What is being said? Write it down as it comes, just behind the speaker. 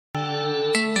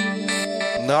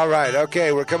All right,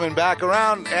 okay, we're coming back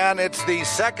around, and it's the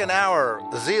second hour,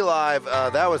 Z Live.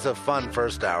 That was a fun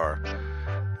first hour,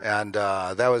 and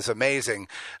that was amazing.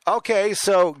 Okay,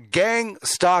 so gang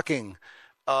stalking.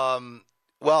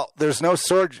 Well, there's no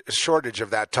shortage of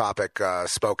that topic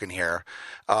spoken here.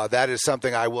 That is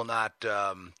something I will not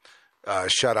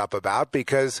shut up about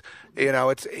because,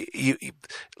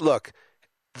 look,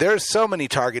 there's so many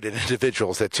targeted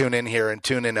individuals that tune in here and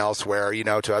tune in elsewhere,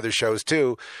 to other shows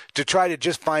too, to try to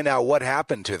just find out what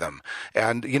happened to them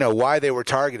and, why they were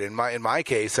targeted. In my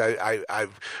case, I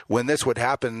when this would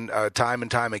happen time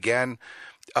and time again,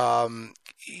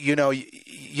 you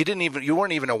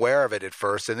weren't even aware of it at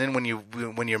first, and then when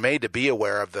you're made to be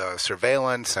aware of the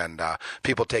surveillance and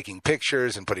people taking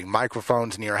pictures and putting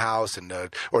microphones in your house and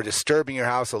or disturbing your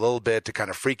house a little bit to kind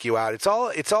of freak you out, it's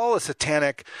all a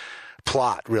satanic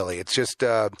plot, really. It's just,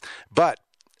 but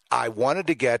I wanted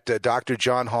to get Dr.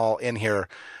 John Hall in here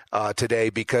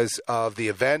today because of the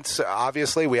events.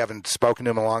 Obviously, we haven't spoken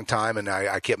to him in a long time, and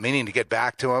I kept meaning to get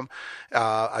back to him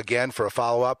again for a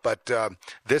follow-up. But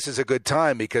this is a good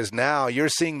time because now you're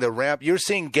seeing the ramp. You're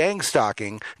seeing gang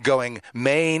stalking going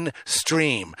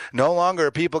mainstream. No longer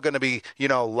are people going to be,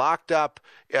 locked up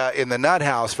in the nut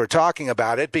house for talking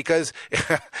about it because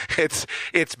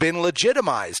it's been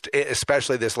legitimized,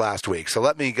 especially this last week. So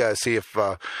let me see if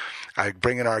I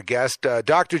bring in our guest.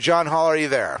 Dr. John Hall, are you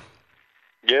there?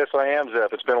 Yes, I am,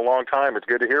 Zeph. It's been a long time. It's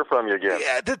good to hear from you again.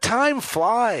 Yeah, the time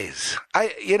flies.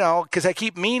 Because I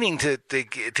keep meaning to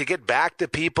get back to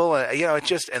people. It's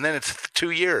just, and then it's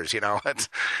 2 years.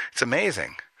 It's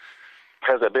amazing.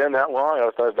 Has it been that long?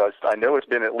 I know it's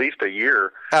been at least a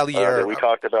year. That we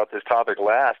talked about this topic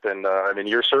last, and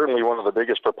you're certainly one of the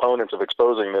biggest proponents of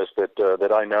exposing this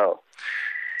that I know.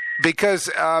 Because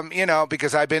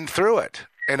because I've been through it,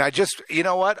 and I just,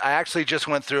 I actually just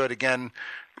went through it again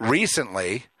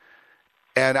recently,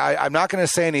 and I'm not going to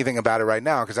say anything about it right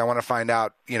now because I want to find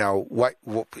out, what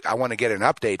I want to get an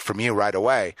update from you right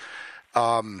away.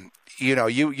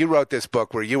 You wrote this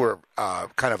book where you were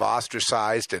kind of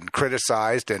ostracized and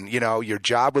criticized, and your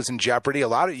job was in jeopardy.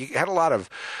 You had a lot of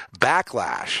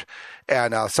backlash,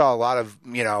 and I saw a lot of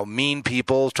mean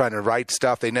people trying to write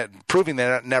stuff proving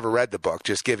they never read the book,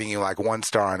 just giving you like 1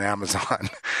 star on Amazon,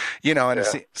 and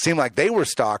it seemed like they were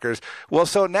stalkers. Well,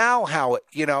 so now how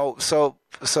so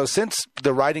since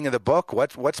the writing of the book,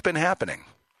 what's been happening?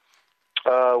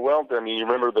 You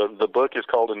remember the book is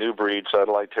called A New Breed,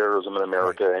 Satellite Terrorism in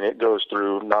America, right. And it goes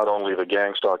through not only the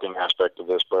gang stalking aspect of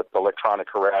this, but electronic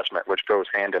harassment, which goes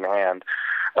hand in hand.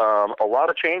 A lot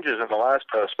of changes in the last,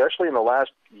 especially in the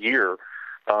last year.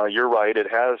 You're right, it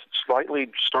has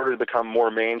slightly started to become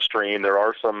more mainstream. There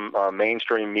are some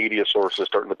mainstream media sources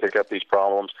starting to pick up these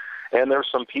problems. And there's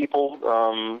some people,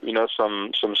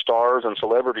 some stars and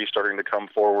celebrities starting to come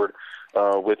forward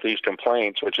with these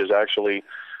complaints, which is actually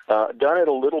done it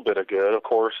a little bit of good. Of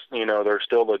course, there's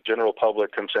still the general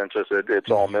public consensus that it's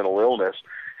all mental illness.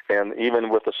 And even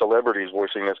with the celebrities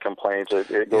voicing this complaints,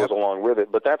 it goes along with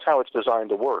it. But that's how it's designed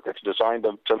to work. It's designed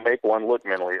to make one look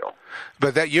mentally ill.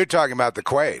 But you're talking about the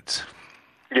Quaids.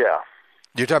 Yeah.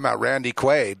 You're talking about Randy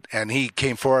Quaid, and he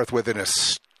came forth with a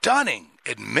stunning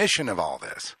admission of all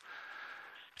this.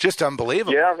 Just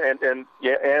unbelievable. Yeah, and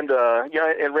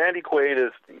Randy Quaid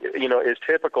is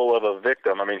typical of a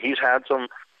victim. I mean, he's had some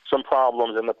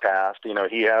problems in the past.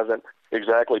 He hasn't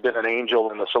exactly been an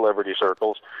angel in the celebrity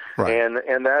circles, right.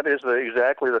 And that is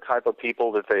exactly the type of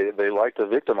people that they like to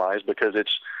victimize because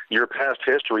it's your past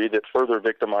history that further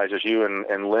victimizes you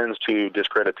and lends to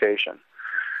discreditation.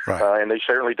 Right. And they've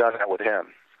certainly done that with him.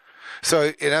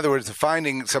 So, in other words,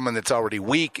 finding someone that's already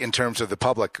weak in terms of the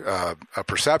public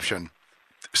perception,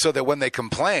 so that when they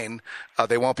complain,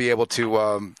 they won't be able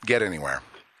to get anywhere.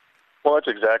 Well, that's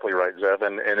exactly right, Zeph.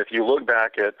 And if you look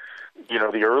back at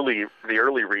the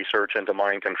early research into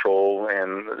mind control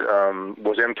and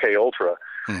was MK Ultra,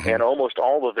 mm-hmm. and almost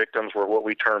all the victims were what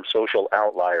we term social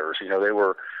outliers. They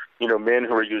were men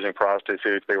who were using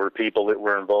prostitutes. They were people that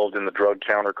were involved in the drug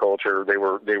counterculture. They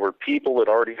were people that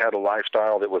already had a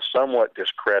lifestyle that was somewhat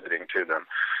discrediting to them.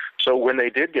 So when they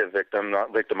did get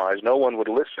not victimized, no one would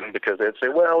listen because they'd say,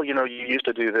 well, you used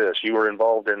to do this, you were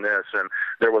involved in this, and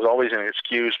there was always an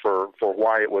excuse for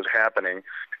why it was happening,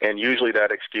 and usually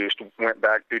that excuse went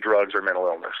back to drugs or mental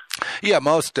illness. Yeah,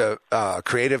 most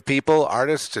creative people,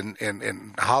 artists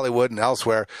in Hollywood and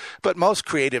elsewhere, but most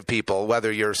creative people,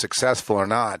 whether you're successful or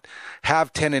not,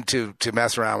 have tended to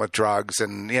mess around with drugs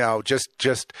and,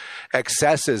 just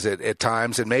excesses at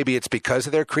times, and maybe it's because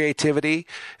of their creativity.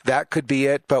 That could be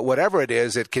it, but whatever it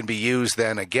is, it can be used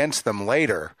then against them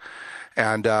later.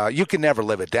 And you can never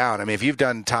live it down. I mean, if you've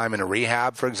done time in a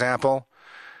rehab, for example,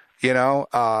 You know,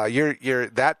 you're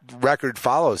that record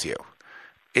follows you.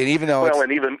 And even though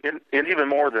and even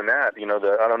more than that, you know,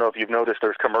 I don't know if you've noticed,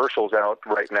 there's commercials out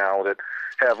right now that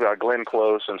have Glenn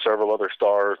Close and several other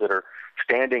stars that are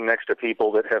standing next to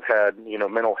people that have had, you know,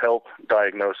 mental health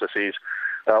diagnoses,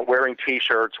 wearing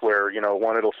T-shirts where, you know,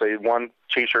 one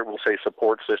T-shirt will say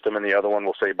support system and the other one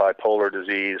will say bipolar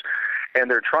disease, and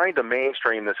they're trying to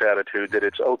mainstream this attitude that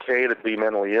it's okay to be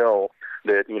mentally ill,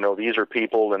 that, you know, these are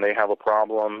people and they have a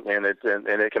problem and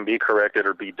it can be corrected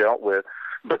or be dealt with.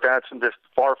 But that's just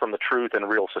far from the truth in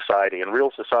real society. In real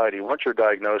society, once you're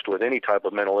diagnosed with any type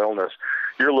of mental illness,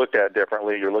 you're looked at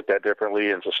differently. You're looked at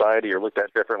differently in society. You're looked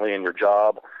at differently in your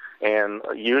job. And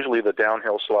usually the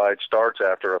downhill slide starts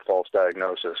after a false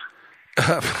diagnosis.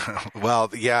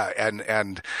 Well, yeah,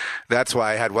 and that's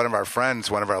why I had one of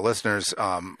our listeners,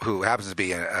 who happens to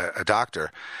be a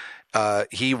doctor.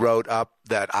 He wrote up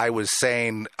that I was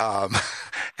sane,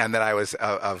 and that I was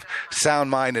of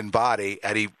sound mind and body,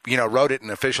 and he, you know, wrote it in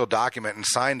an official document and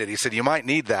signed it. He said, "You might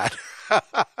need that."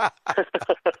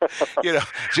 You know,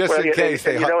 just in case.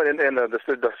 And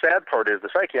the sad part is the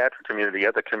psychiatric community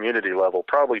at the community level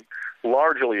probably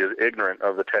largely is ignorant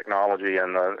of the technology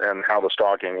and how the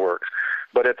stalking works.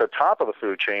 But at the top of the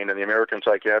food chain in the American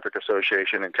Psychiatric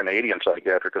Association and Canadian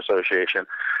Psychiatric Association,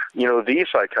 you know, these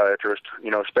psychiatrists, you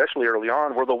know, especially early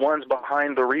on, were the ones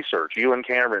behind the research. Ewan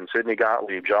Cameron, Sidney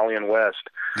Gottlieb, Jolyon West.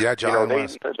 Yeah, Jolyon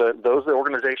West. Those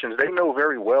organizations, they know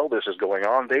very well this is going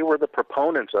on. They were the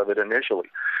proponents of it initially.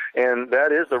 And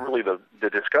that is really the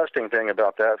disgusting thing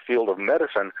about that field of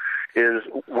medicine is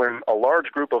when a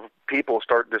large group of people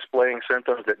start displaying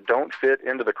symptoms that don't fit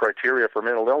into the criteria for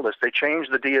mental illness, they change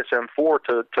the DSM-4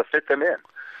 to fit them in.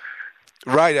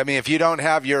 Right. I mean, if you don't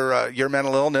have your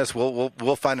mental illness,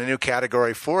 we'll find a new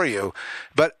category for you.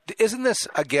 But isn't this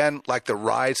again like the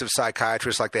rise of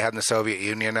psychiatrists, like they had in the Soviet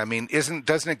Union? I mean,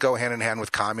 doesn't it go hand in hand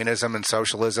with communism and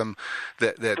socialism?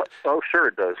 Oh, sure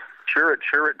it does. Sure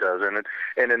it does.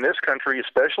 And in this country,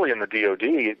 especially in the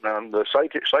DOD, the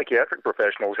psychiatric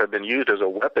professionals have been used as a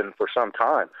weapon for some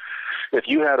time. If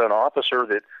you had an officer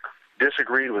that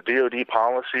disagreed with DOD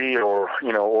policy, or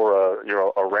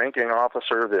a ranking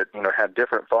officer that, you know, had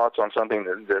different thoughts on something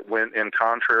that went in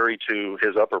contrary to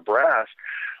his upper brass,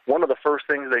 one of the first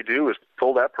things they do is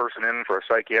pull that person in for a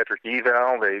psychiatric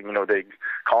eval. They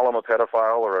call them a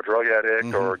pedophile or a drug addict,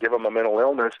 mm-hmm. or give them a mental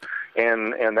illness,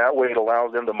 and that way it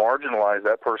allows them to marginalize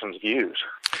that person's views.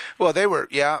 Well,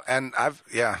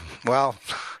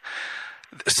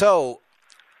 so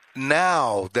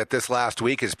now that this last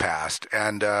week has passed,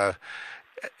 and now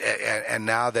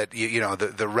that you know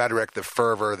the rhetoric, the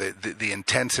fervor, the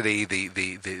intensity,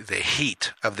 the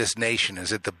heat of this nation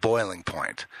is at the boiling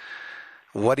point.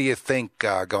 What do you think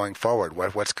going forward?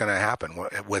 What's going to happen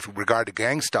with regard to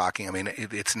gang stalking? I mean,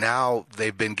 it's now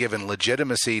they've been given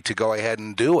legitimacy to go ahead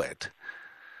and do it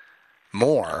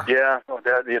more. Yeah,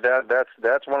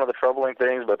 that's one of the troubling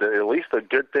things. But at least the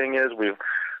good thing is we've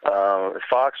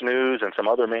Fox News and some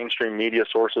other mainstream media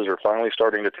sources are finally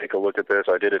starting to take a look at this.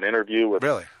 I did an interview with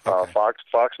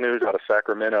Fox News out of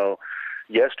Sacramento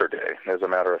yesterday, as a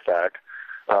matter of fact.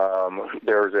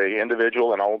 There's a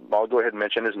individual, and I'll go ahead and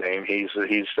mention his name. He's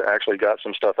actually got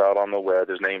some stuff out on the web.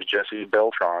 His name's Jesse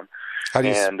Beltran,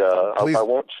 and I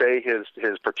won't say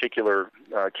his particular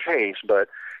case, but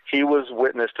he was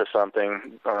witness to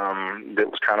something that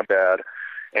was kind of bad,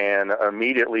 and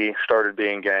immediately started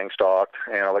being gang stalked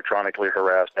and electronically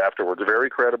harassed afterwards. A very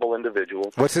credible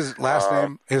individual. What's his last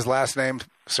name? His last name,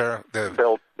 sir?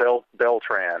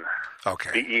 Beltran.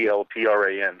 Okay.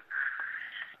 Beltran.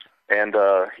 And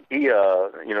he,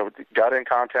 got in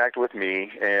contact with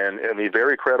me, and a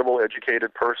very credible,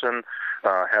 educated person,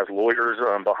 has lawyers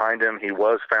behind him. He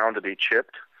was found to be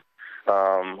chipped.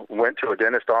 Went to a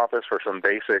dentist office for some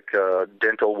basic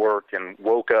dental work, and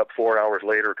woke up 4 hours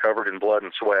later covered in blood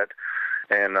and sweat,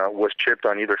 and was chipped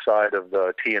on either side of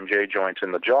the T&J joints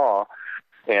in the jaw,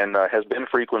 and has been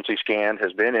frequency scanned,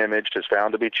 has been imaged, is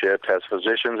found to be chipped, has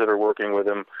physicians that are working with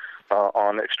him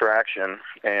on extraction,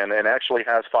 and actually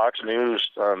has Fox News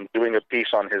doing a piece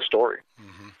on his story.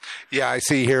 Mm-hmm. Yeah, I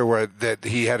see here that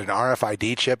he had an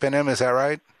RFID chip in him. Is that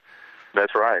right?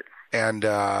 That's right. And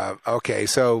okay,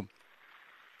 so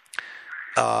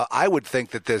I would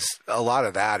think that a lot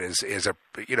of that is a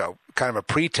kind of a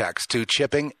pretext to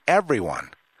chipping everyone.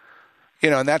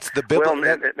 And that's the biblical.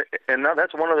 Well, and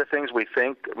that's one of the things we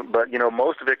think, but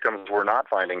most victims were not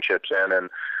finding chips in, and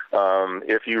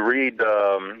if you read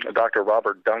Dr.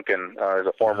 Robert Duncan, is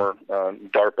a former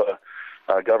DARPA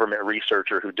government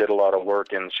researcher who did a lot of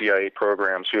work in CIA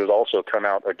programs, who has also come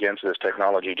out against this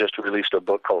technology, just released a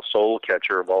book called Soul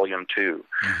Catcher, Volume 2.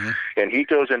 Mm-hmm. And he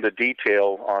goes into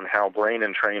detail on how brain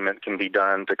entrainment can be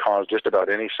done to cause just about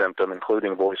any symptom,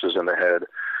 including voices in the head.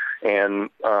 And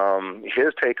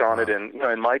his take on it,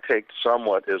 and my take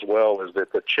somewhat as well, is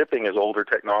that the chipping is older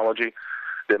technology,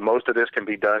 that most of this can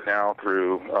be done now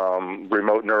through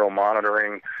remote neural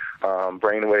monitoring,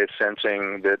 brainwave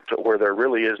sensing, that where there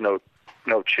really is no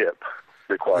chip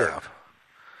required.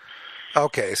 Yeah.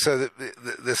 Okay, so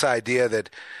this idea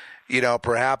that,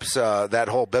 perhaps that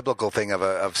whole biblical thing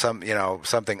of some,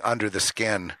 something under the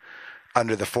skin,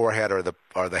 under the forehead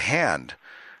or the hand,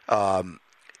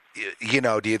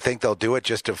 do you think they'll do it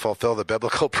just to fulfill the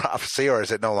biblical prophecy, or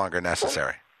is it no longer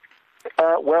necessary?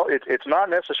 Well, it's not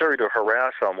necessary to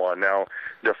harass someone. Now,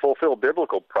 to fulfill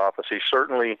biblical prophecy,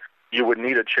 certainly you would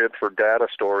need a chip for data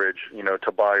storage,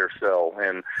 to buy or sell.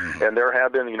 And and there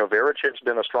have been, Verichip's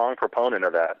been a strong proponent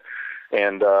of that.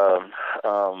 And,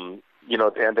 and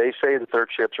they say that their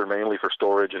chips are mainly for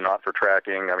storage and not for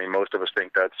tracking. I mean, most of us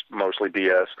think that's mostly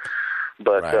BS.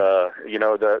 But, right.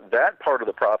 That part of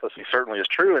the prophecy certainly is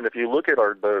true. And if you look at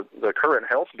the current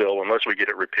health bill, unless we get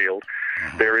it repealed,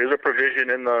 there is a provision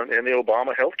in the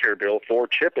Obama health care bill for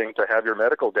chipping, to have your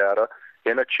medical data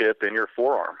in a chip in your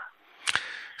forearm.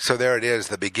 So there it is,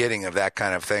 the beginning of that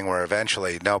kind of thing where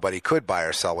eventually nobody could buy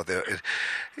or sell with it.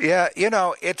 Yeah,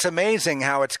 it's amazing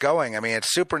how it's going. I mean,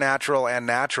 it's supernatural and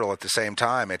natural at the same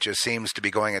time. It just seems to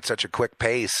be going at such a quick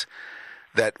pace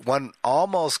that one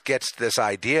almost gets this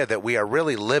idea that we are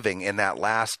really living in that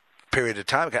last period of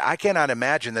time. I cannot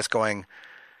imagine this going,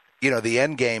 the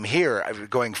end game here,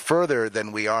 going further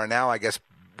than we are now, I guess,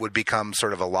 would become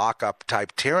sort of a lockup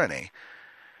type tyranny.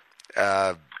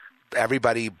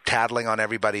 Everybody tattling on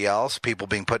everybody else, people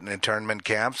being put in internment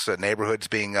camps, neighborhoods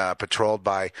being patrolled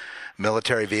by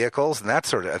military vehicles, and that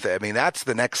sort of thing. I mean, that's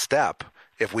the next step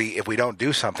if we don't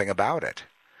do something about it.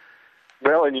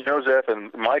 Well, and Zeph,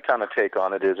 and my kind of take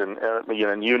on it is, and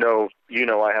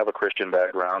I have a Christian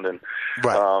background, and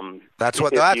right. That's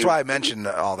why I mentioned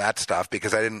all that stuff,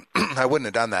 because I wouldn't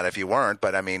have done that if you weren't.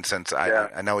 But I mean, since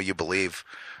I know you believe,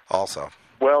 also.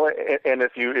 Well, and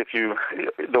if you,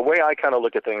 the way I kind of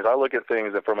look at things, I look at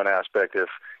things from an aspect of,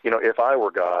 if I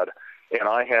were God and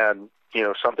I had,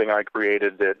 something I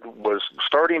created that was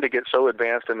starting to get so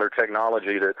advanced in their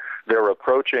technology that they're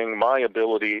approaching my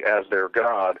ability as their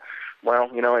God.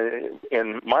 Well,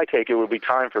 in my take, it would be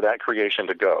time for that creation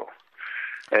to go.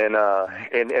 And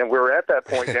we're at that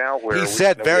point now where he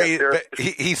said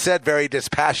very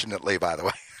dispassionately, by the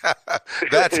way.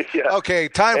 That's okay.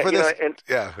 Time for this.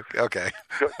 Okay.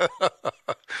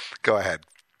 Go ahead.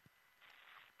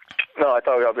 No, I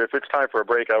thought if it's time for a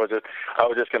break, I was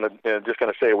just going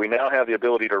to say we now have the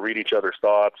ability to read each other's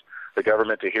thoughts, the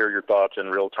government to hear your thoughts in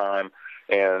real time,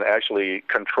 and actually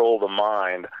control the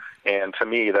mind. And to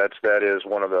me, that is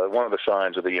one of the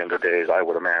signs of the end of days, I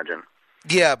would imagine.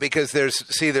 Yeah, because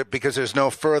there's no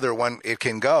further one it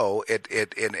can go. And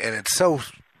it's so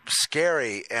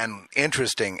scary and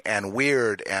interesting and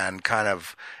weird and kind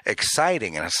of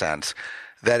exciting in a sense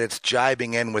that it's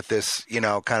jibing in with this,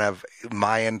 kind of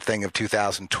Mayan thing of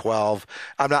 2012.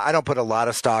 I don't put a lot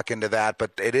of stock into that, but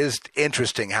it is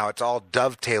interesting how it's all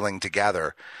dovetailing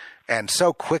together. And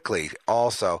so quickly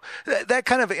also. That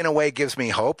kind of, in a way, gives me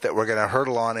hope that we're going to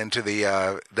hurtle on into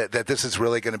the that this is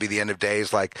really going to be the end of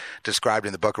days like described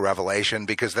in the book of Revelation,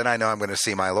 because then I know I'm going to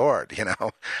see my Lord,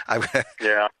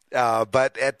 Yeah.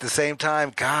 But at the same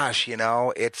time, gosh,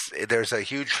 there's a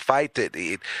huge fight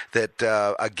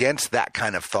that against that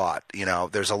kind of thought.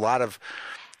 There's a lot of,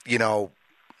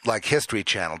 like History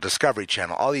Channel, Discovery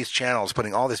Channel, all these channels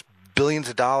putting all this billions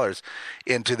of dollars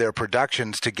into their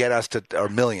productions to get us to, or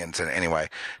millions anyway,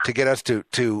 to get us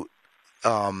to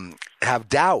have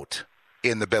doubt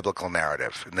in the biblical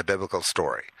narrative, in the biblical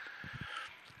story.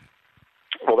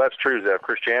 Well, that's true, Zeph.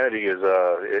 Christianity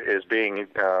is being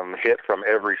hit from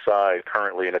every side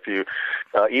currently, and if you,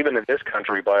 even in this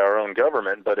country by our own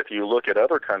government, but if you look at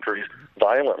other countries,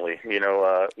 violently,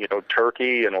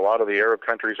 Turkey and a lot of the Arab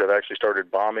countries have actually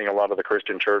started bombing a lot of the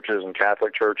Christian churches and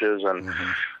Catholic churches, and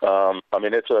I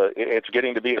mean, it's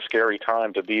getting to be a scary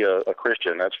time to be a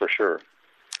Christian, that's for sure.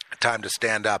 Time to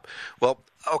stand up. Well,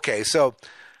 okay, so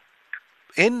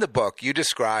in the book you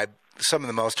describe some of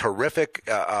the most horrific.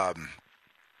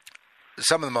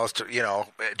 Some of the most,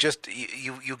 just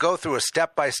you go through a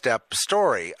step-by-step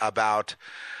story about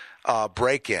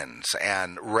break-ins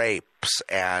and rapes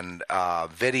and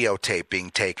videotape being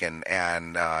taken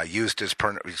and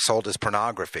sold as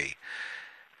pornography.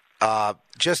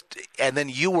 And then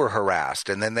you were harassed,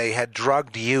 and then they had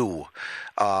drugged you,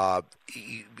 and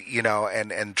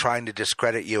trying to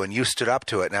discredit you, and you stood up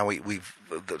to it. Now we've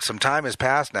some time has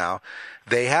passed now.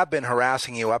 They have been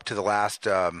harassing you up to the last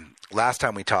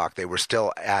time we talked. They were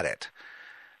still at it,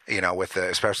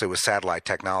 especially with satellite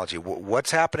technology.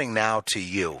 What's happening now to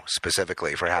you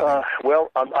specifically for having?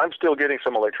 I'm still getting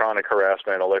some electronic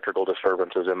harassment, electrical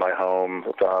disturbances in my home.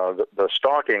 The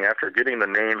stalking, after getting the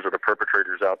names of the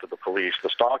perpetrators out to the police, the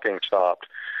stalking stopped.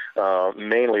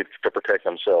 Mainly to protect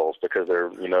themselves, because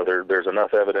there's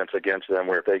enough evidence against them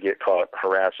where if they get caught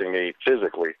harassing me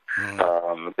physically,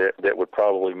 that would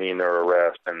probably mean their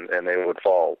arrest and they would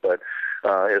fall. But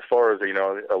as far as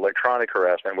electronic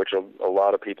harassment, which a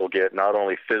lot of people get, not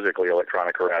only physically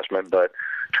electronic harassment, but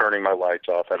turning my lights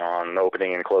off and on,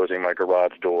 opening and closing my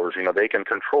garage doors. They can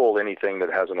control anything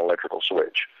that has an electrical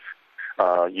switch.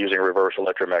 Using reverse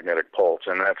electromagnetic pulse,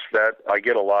 and that I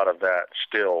get a lot of that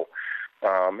still.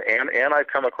 And I've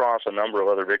come across a number of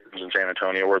other victims in San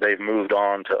Antonio where they've moved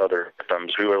on to other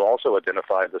victims who have also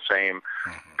identified the same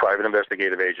private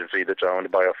investigative agency that's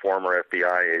owned by a former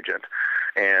FBI agent.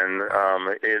 And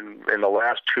in the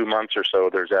last 2 months or so,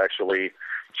 there's actually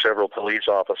several police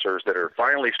officers that are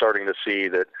finally starting to see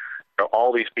that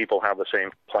all these people have the same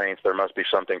complaints. There must be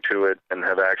something to it, and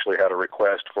have actually had a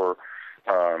request for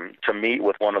to meet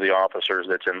with one of the officers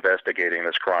that's investigating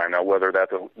this crime. Now, whether that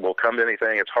will come to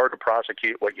anything, it's hard to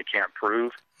prosecute what you can't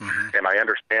prove. And I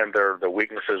understand the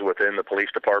weaknesses within the police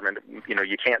department.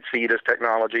 You can't see this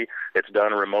technology. It's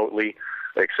done remotely,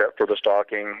 except for the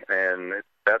stalking. And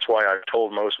that's why I've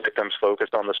told most victims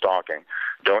focused on the stalking.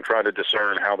 Don't try to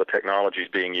discern how the technology is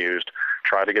being used.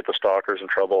 Try to get the stalkers in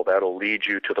trouble. That'll lead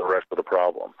you to the rest of the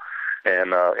problem.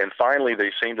 And finally,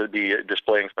 they seem to be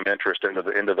displaying some interest into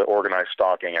the organized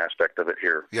stalking aspect of it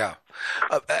here. Yeah.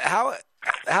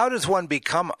 How does one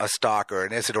become a stalker?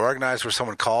 And is it organized where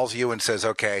someone calls you and says,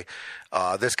 "Okay,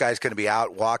 this guy's going to be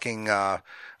out walking.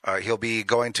 He'll be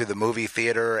going to the movie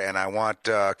theater, and I want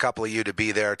a couple of you to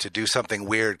be there to do something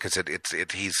weird because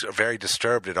he's very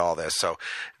disturbed at all this. So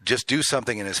just do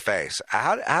something in his face."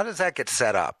 How does that get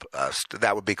set up?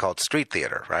 That would be called street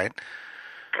theater, right?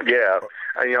 Yeah.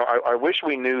 I wish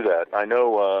we knew that. I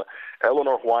know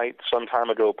Eleanor White some time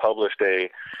ago published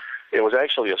it was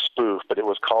actually a spoof, but it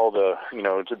was called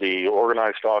the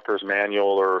Organized Stalkers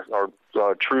Manual or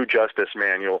True Justice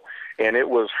Manual, and it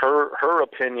was her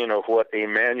opinion of what a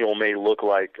manual may look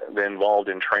like involved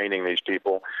in training these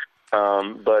people.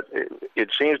 But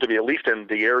it seems to be, at least in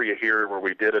the area here where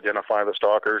we did identify the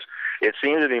stalkers, it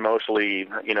seems to be mostly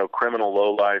criminal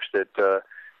lowlifes that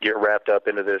get wrapped up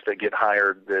into this, that get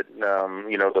hired, that,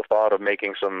 the thought of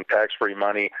making some tax-free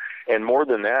money. And more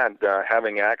than that,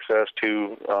 having access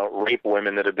to rape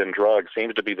women that have been drugged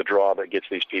seems to be the draw that gets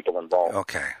these people involved.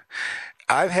 Okay.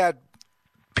 I've had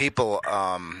people,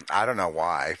 I don't know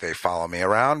why they follow me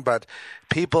around, but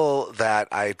people that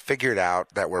I figured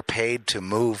out that were paid to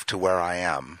move to where I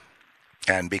am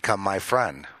and become my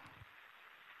friend.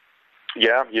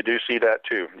 Yeah, you do see that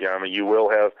too. Yeah, you will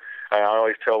have. I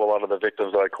always tell a lot of the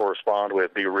victims that I correspond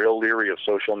with, be real leery of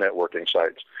social networking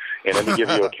sites. And let me give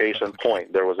you a case in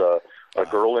point. There was a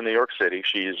girl in New York City.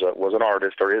 She was an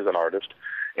artist, or is an artist,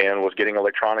 and was getting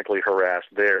electronically harassed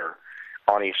there.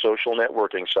 On a social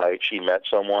networking site, she met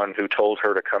someone who told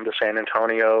her to come to San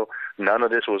Antonio. None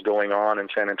of this was going on in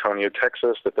San Antonio,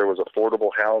 Texas, that there was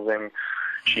affordable housing.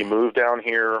 She moved down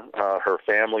here. Her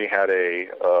family had a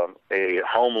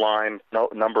home line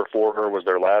number for her, was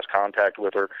their last contact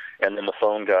with her, and then the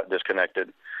phone got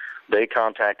disconnected. They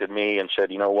contacted me and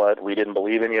said, "You know what, we didn't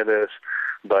believe any of this,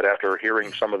 but after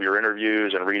hearing some of your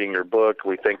interviews and reading your book,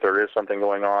 we think there is something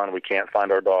going on. We can't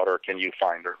find our daughter. Can you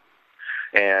find her?"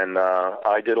 And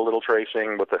I did a little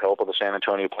tracing with the help of the San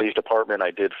Antonio Police Department.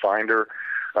 I did find her.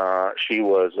 She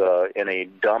was in a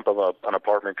dump of an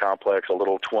apartment complex, a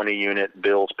little 20-unit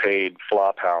bills-paid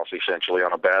flop house, essentially,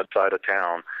 on a bad side of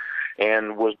town,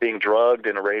 and was being drugged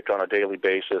and raped on a daily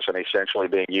basis and essentially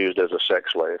being used as a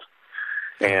sex slave.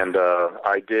 And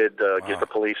I did get the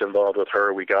police involved with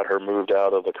her. We got her moved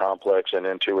out of the complex and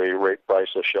into a rape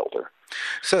crisis shelter.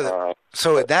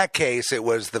 So in that case, it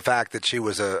was the fact that she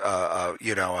was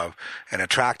an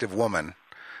attractive woman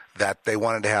that they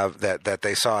wanted to have, that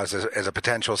they saw as a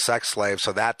potential sex slave.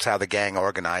 So that's how the gang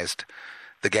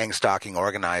stalking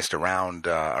organized around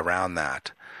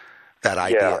that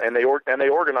idea. Yeah, and they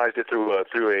organized it through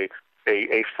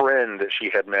a friend that she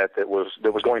had met that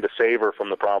was going to save her from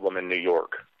the problem in New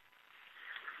York.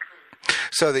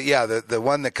 So the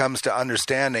one that comes to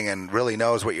understanding and really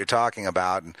knows what you're talking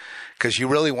about, because you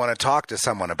really want to talk to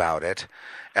someone about it,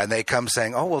 and they come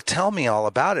saying, "Oh, well, tell me all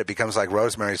about it," becomes like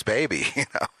Rosemary's Baby, you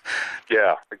know?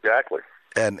 Yeah, exactly.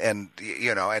 And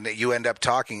you know, and you end up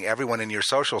talking. Everyone in your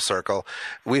social circle,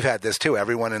 we've had this too.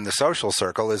 Everyone in the social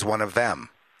circle is one of them,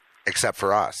 except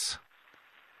for us.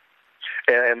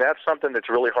 And that's something that's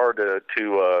really hard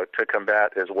to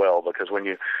combat as well, because when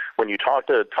you talk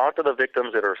to the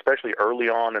victims that are especially early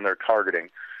on in their targeting,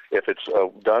 if it's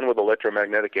done with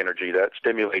electromagnetic energy, that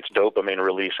stimulates dopamine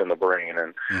release in the brain,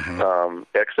 and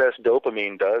excess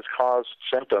dopamine does cause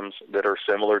symptoms that are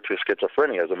similar to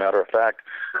schizophrenia. As a matter of fact,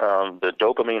 the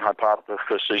dopamine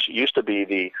hypothesis used to be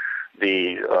the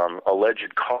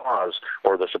alleged cause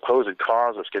or the supposed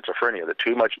cause of schizophrenia, that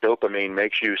too much dopamine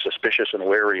makes you suspicious and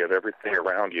wary of everything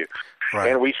around you. Right.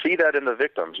 And we see that in the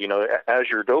victims. You know, as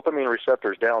your dopamine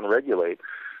receptors downregulate,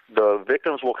 the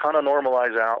victims will kind of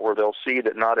normalize out where they'll see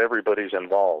that not everybody's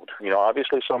involved. You know,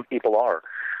 obviously some people are.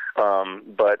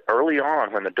 But early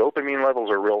on, when the dopamine levels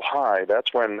are real high,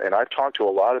 that's when, and I've talked to a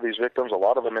lot of these victims, a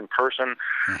lot of them in person,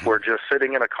 we're just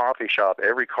sitting in a coffee shop.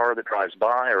 Every car that drives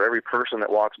by or every person that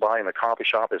walks by in the coffee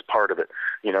shop is part of it.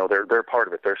 You know, they're part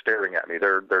of it. They're staring at me.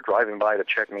 They're driving by to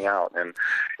check me out. And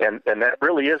that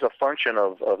really is a function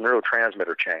of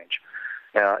neurotransmitter change.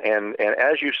 And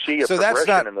as you see a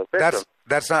progression in the victim.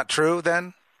 That's not true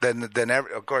then? Then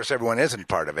of course everyone isn't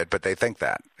part of it, but they think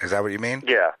that. Is that what you mean?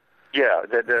 Yeah. Yeah,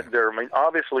 I mean,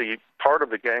 obviously, part of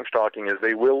the gang stalking is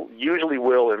they usually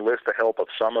will enlist the help of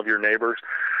some of your neighbors.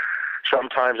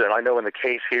 Sometimes, and I know in the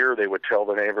case here, they would tell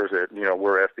the neighbors that, you know,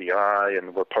 we're FBI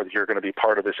and you're going to be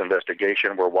part of this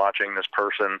investigation. We're watching this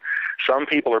person. Some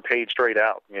people are paid straight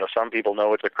out. You know, some people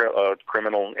know it's a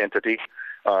criminal entity,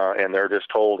 and they're just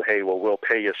told, hey, well, we'll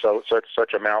pay you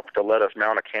such amount to let us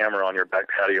mount a camera on your back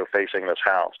patio facing this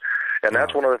house. And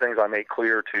that's one of the things I make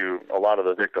clear to a lot of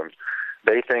the victims.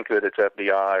 They think that it's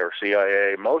FBI or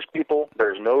CIA. Most people,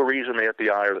 there's no reason the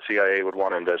FBI or the CIA would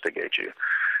want to investigate you.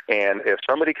 And if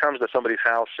somebody comes to somebody's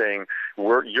house saying,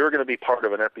 you're going to be part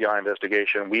of an FBI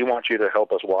investigation, we want you to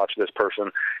help us watch this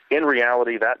person, in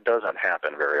reality, that doesn't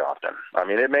happen very often. I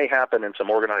mean, it may happen in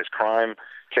some organized crime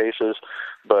cases,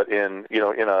 but in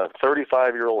a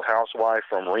 35-year-old housewife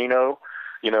from Reno,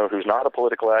 you know, who's not a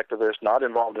political activist, not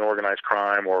involved in organized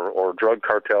crime or drug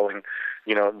cartelling,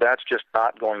 you know, that's just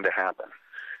not going to happen.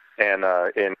 And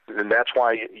that's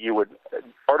why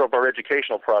part of our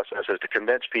educational process is to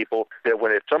convince people that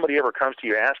if somebody ever comes to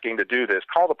you asking to do this,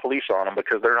 call the police on them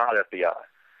because they're not FBI.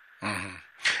 Mm-hmm.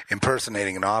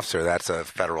 Impersonating an officer, that's a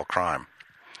federal crime.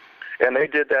 And they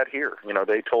did that here. You know,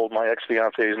 they told my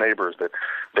ex-fiance's neighbors that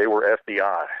they were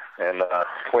FBI, and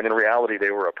when in reality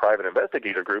they were a private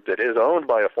investigator group that is owned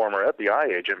by a former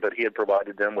FBI agent, but he had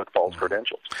provided them with false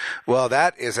credentials. Well,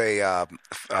 that is a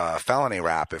felony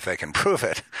rap if they can prove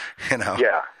it, you know.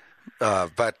 Yeah.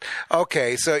 But,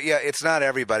 okay, so, yeah, it's not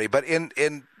everybody. But in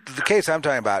the case I'm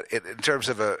talking about, in terms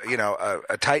of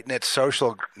a tight-knit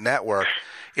social network,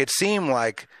 it seemed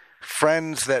like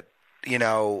friends that, you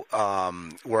know,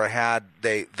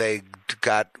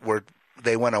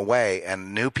 they went away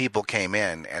and new people came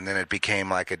in, and then it became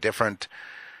like a different,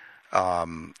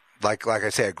 like I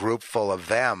say, a group full of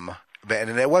them,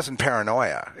 and it wasn't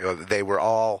paranoia. You know, they were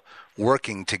all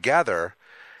working together,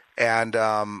 and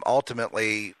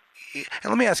ultimately.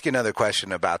 And let me ask you another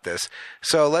question about this.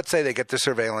 So let's say they get the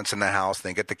surveillance in the house, and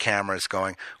they get the cameras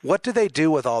going. What do they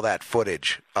do with all that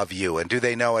footage of you? And do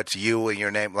they know it's you and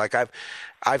your name? Like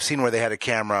I've seen where they had a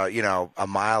camera, you know, a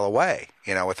mile away,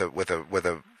 you know, with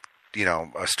a you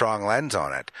know, a strong lens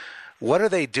on it. What are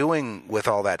they doing with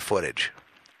all that footage?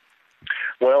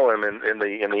 Well, in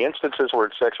the instances where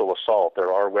it's sexual assault,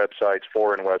 there are websites,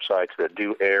 foreign websites that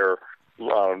do air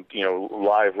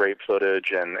live rape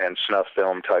footage and snuff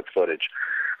film type footage.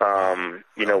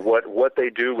 You know, what they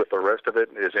do with the rest of it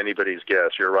is anybody's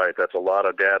guess. You're right. That's a lot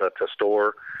of data to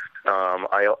store.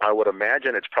 I would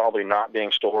imagine it's probably not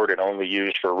being stored and only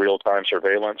used for real-time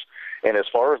surveillance. And as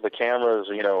far as the cameras,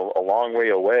 you know, a long way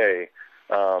away,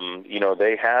 you know,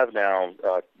 they have now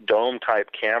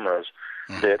dome-type cameras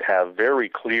that have very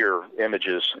clear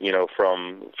images, you know,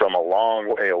 from a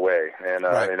long way away. And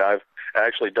and I've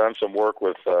actually done some work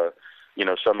with you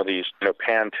know, some of these, you know,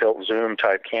 pan, tilt, zoom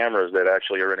type cameras that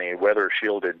actually are in a weather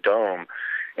shielded dome.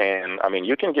 And I mean,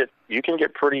 you can get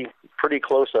pretty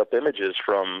close up images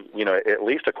from, you know, at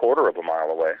least a quarter of a mile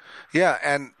away. Yeah,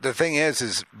 and the thing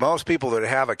is most people that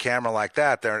have a camera like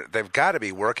that, they've got to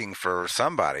be working for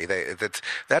somebody.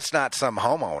 That's not some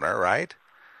homeowner, right?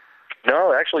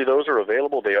 No, actually, those are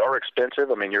available. They are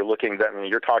expensive. I mean, you're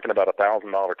talking about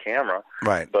 $1,000 camera,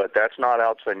 Right. but that's not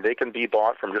outside. They can be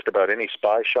bought from just about any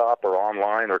spy shop or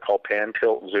online. They're called pan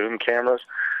tilt zoom cameras,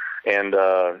 and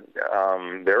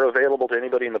they're available to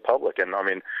anybody in the public. And I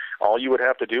mean, all you would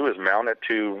have to do is mount it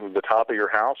to the top of your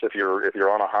house if you're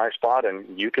on a high spot, and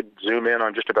you could zoom in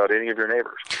on just about any of your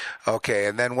neighbors. Okay,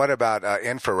 and then what about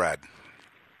infrared?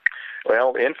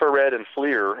 Well, infrared and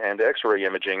FLIR and X-ray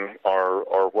imaging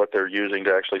are what they're using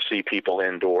to actually see people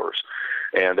indoors.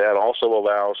 And that also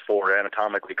allows for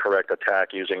anatomically correct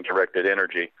attack using directed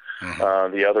energy.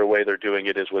 Mm-hmm. The other way they're doing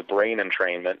it is with brain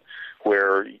entrainment,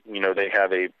 where they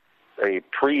have a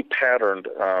pre-patterned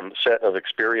set of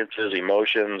experiences,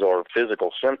 emotions, or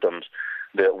physical symptoms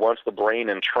that once the brain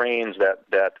entrains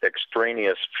that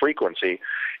extraneous frequency,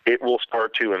 it will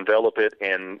start to envelop it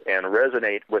and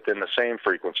resonate within the same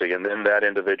frequency, and then that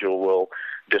individual will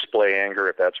display anger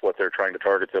if that's what they're trying to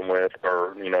target them with,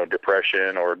 or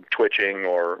depression, or twitching,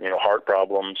 or heart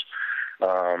problems.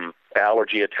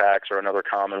 Allergy attacks are another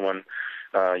common one.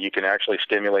 You can actually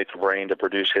stimulate the brain to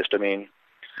produce histamine,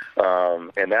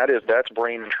 and that's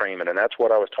brain entrainment, and that's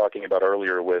what I was talking about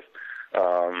earlier with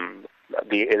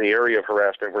the area of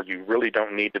harassment where you really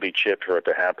don't need to be chipped for it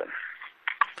to happen.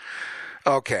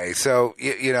 Okay, so,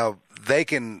 they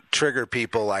can trigger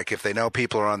people, like if they know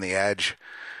people are on the edge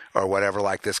or whatever,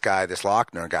 like this guy, this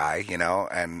Lochner guy,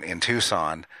 and in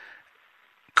Tucson.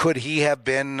 Could he have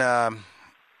been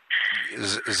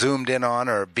zoomed in on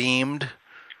or beamed?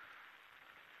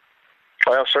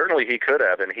 Well, certainly he could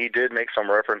have, and he did make some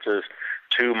references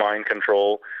to mind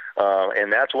control.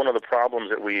 And that's one of the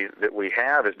problems that we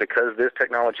have, is because this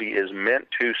technology is meant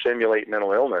to simulate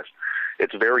mental illness.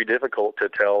 It's very difficult to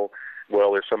tell,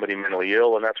 well, is somebody mentally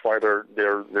ill, and that's why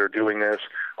they're doing this?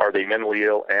 Are they mentally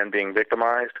ill and being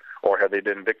victimized, or have they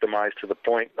been victimized to the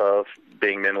point of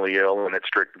being mentally ill and it's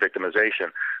strict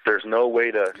victimization? There's no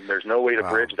way to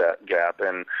bridge that gap.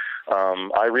 And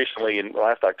I recently,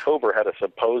 last October, had a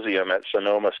symposium at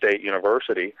Sonoma State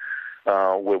University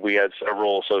where we had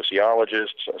several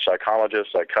sociologists,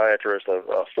 psychologists, psychiatrists,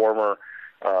 a former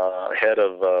head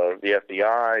of the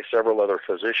FBI, several other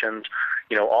physicians,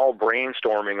 all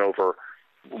brainstorming over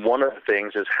one of the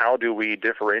things is, how do we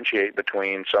differentiate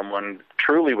between someone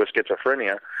truly with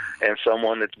schizophrenia and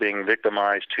someone that's being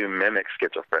victimized to mimic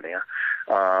schizophrenia?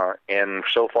 And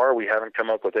so far we haven't come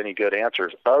up with any good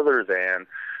answers, other than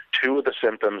two of the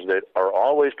symptoms that are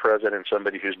always present in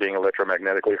somebody who's being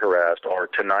electromagnetically harassed are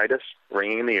tinnitus,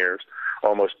 ringing in the ears.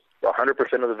 Almost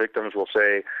 100% of the victims will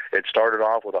say it started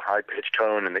off with a high-pitched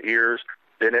tone in the ears,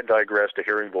 then it digressed to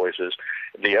hearing voices.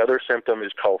 The other symptom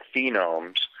is called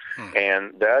phenomes,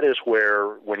 and that is where,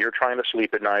 when you're trying to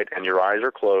sleep at night and your eyes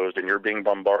are closed and you're being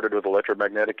bombarded with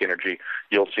electromagnetic energy,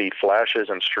 you'll see flashes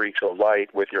and streaks of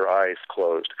light with your eyes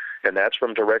closed, and that's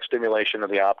from direct stimulation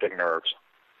of the optic nerves.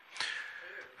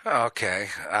 Okay,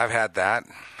 I've had that.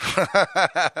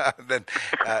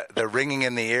 The ringing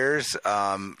in the ears,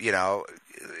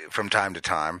 from time to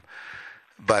time,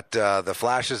 but the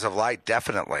flashes of light,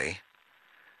 definitely.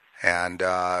 And,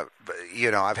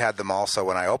 I've had them also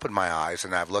when I open my eyes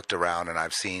and I've looked around and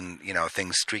I've seen,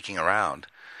 things streaking around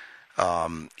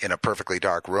in a perfectly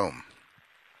dark room.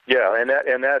 Yeah, and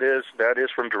that is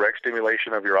from direct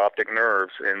stimulation of your optic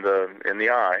nerves in the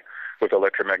eye with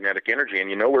electromagnetic energy. And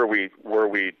where we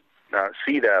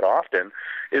see that often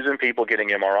is in people getting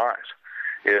MRIs.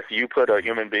 If you put a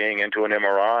human being into an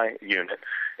MRI unit,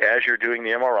 as you're doing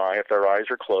the MRI, if their eyes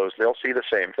are closed, they'll see the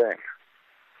same thing.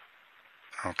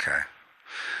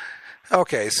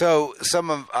 Okay, so some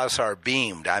of us are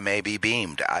beamed. I may be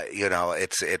beamed. I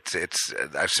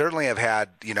certainly have had,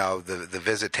 the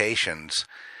visitations.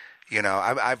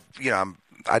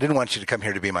 I didn't want you to come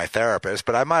here to be my therapist,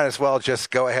 but I might as well just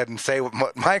go ahead and say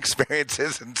what my experience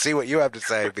is and see what you have to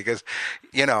say, because,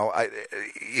 you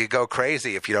go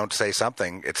crazy if you don't say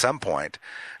something at some point.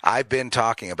 I've been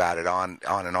talking about it on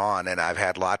and on, and I've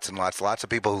had lots of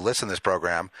people who listen to this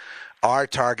program are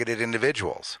targeted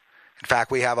individuals. In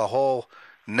fact, we have a whole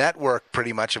network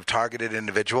pretty much of targeted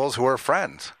individuals who are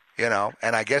friends,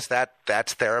 and I guess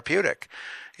that's therapeutic,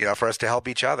 for us to help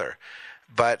each other.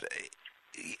 But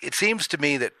it seems to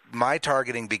me that my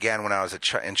targeting began when I was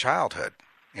in childhood,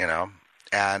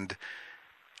 and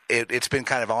it's been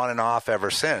kind of on and off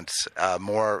ever since.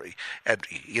 Like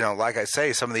I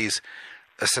say, some of these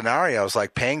scenarios,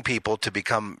 like paying people to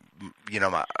become,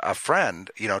 a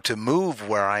friend, to move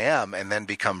where I am and then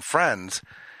become friends.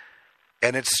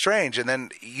 And it's strange. And then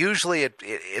usually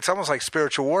it's almost like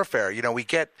spiritual warfare. We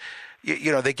get,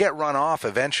 they get run off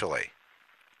eventually.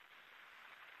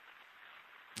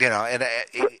 And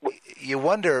you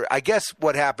wonder, I guess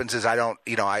what happens is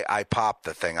I pop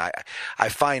the thing. I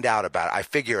find out about it. I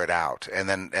figure it out, and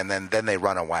then they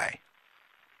run away.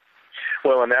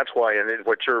 Well, and that's why, and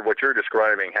what you're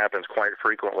describing happens quite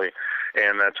frequently,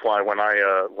 and that's why when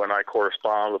I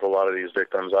correspond with a lot of these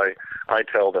victims, I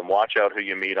tell them, watch out who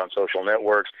you meet on social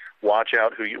networks. Watch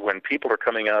out when people are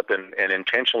coming up and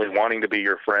intentionally wanting to be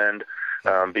your friend.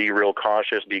 Be real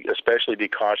cautious. Especially be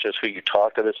cautious who you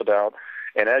talk to this about.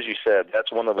 And as you said,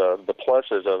 that's one of the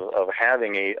pluses of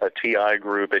having a TI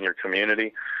group in your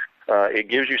community. It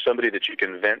gives you somebody that you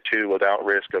can vent to without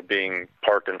risk of being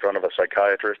parked in front of a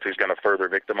psychiatrist who's going to further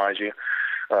victimize you.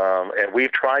 And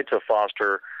we've tried to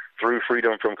foster, through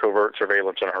Freedom from Covert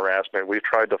Surveillance and Harassment, we've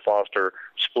tried to foster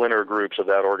splinter groups of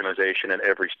that organization in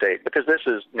every state. Because this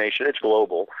is it's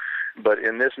global. But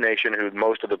in this nation, who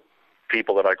most of the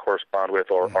people that I correspond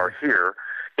with are here,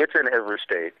 it's in every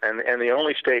state. And the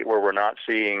only state where we're not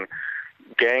seeing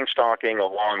gang stalking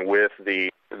along with the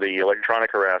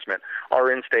electronic harassment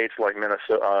are in states like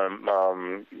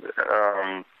Minnesota,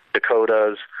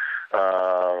 Dakotas,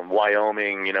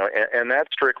 Wyoming, and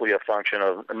that's strictly a function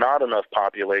of not enough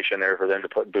population there for them to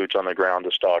put boots on the ground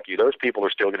to stalk you. Those people are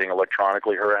still getting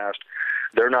electronically harassed.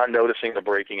 They're not noticing the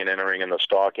breaking and entering and the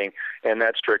stalking, and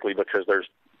that's strictly because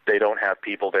they don't have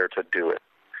people there to do it.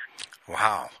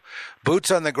 Wow. Boots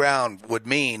on the ground would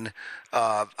mean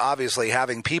obviously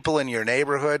having people in your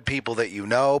neighborhood, people that you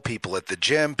know, people at the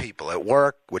gym, people at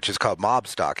work, which is called mob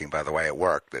stalking, by the way, at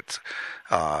work. That's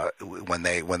when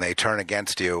they turn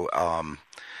against you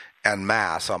en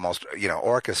masse, almost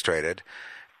orchestrated.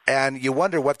 And you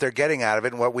wonder what they're getting out of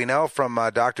it. And what we know from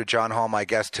Dr. John Hall, my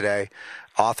guest today,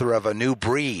 author of A New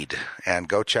Breed, and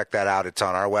go check that out. It's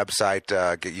on our website.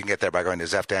 You can get there by going to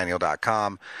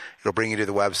ZephDaniel.com. It'll bring you to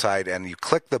the website, and you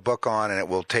click the book on, and it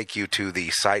will take you to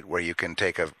the site where you can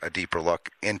take a deeper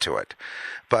look into it.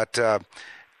 But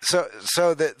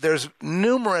there's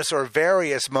numerous or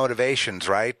various motivations,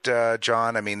 right,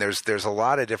 John? I mean, there's a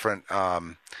lot of different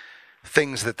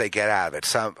things that they get out of it.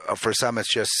 For some,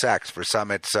 it's just sex. For some,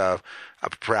 it's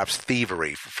perhaps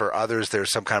thievery. For others,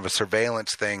 there's some kind of a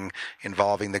surveillance thing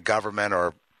involving the government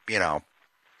or,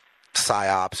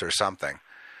 psyops or something.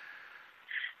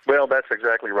 Well, that's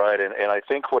exactly right, and I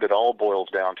think what it all boils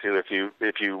down to,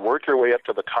 if you work your way up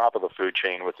to the top of the food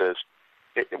chain with this,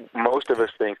 most of us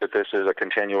think that this is a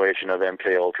continuation of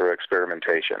MK Ultra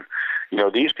experimentation.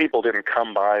 These people didn't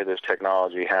come by this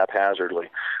technology haphazardly.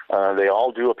 They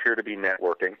all do appear to be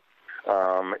networking.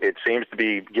 It seems to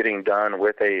be getting done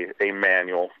with a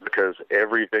manual, because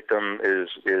every victim is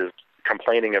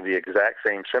complaining of the exact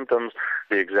same symptoms,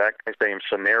 the exact same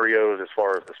scenarios as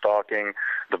far as the stalking,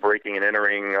 the breaking and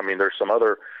entering. I mean, there's some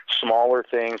other smaller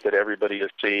things that everybody is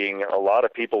seeing. A lot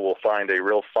of people will find a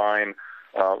real fine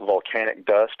volcanic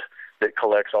dust that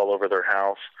collects all over their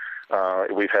house.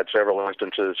 We've had several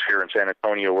instances here in San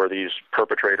Antonio where these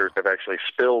perpetrators have actually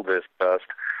spilled this dust.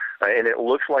 And it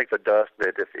looks like the dust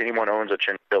that, if anyone owns a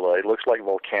chinchilla, it looks like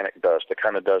volcanic dust, the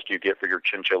kind of dust you get for your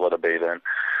chinchilla to bathe in.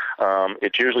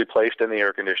 It's usually placed in the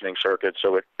air conditioning circuit,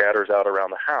 so it scatters out around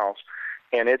the house.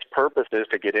 And its purpose is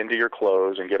to get into your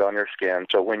clothes and get on your skin.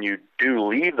 So when you do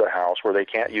leave the house, where they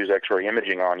can't use X-ray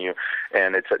imaging on you,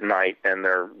 and it's at night, and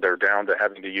they're down to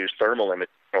having to use thermal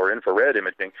imaging or infrared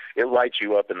imaging, it lights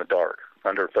you up in the dark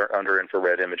under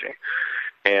infrared imaging.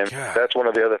 And that's one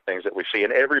of the other things that we see.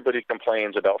 And everybody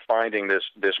complains about finding this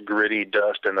gritty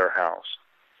dust in their house.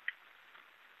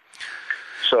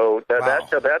 So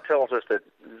that tells us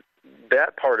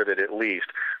that part of it, at least,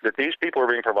 that these people are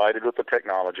being provided with the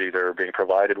technology. They're being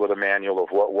provided with a manual of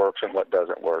what works and what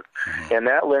doesn't work. Mm-hmm. And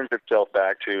that lends itself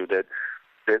back to that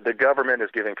the government is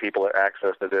giving people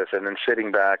access to this and then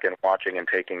sitting back and watching and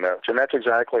taking notes. And that's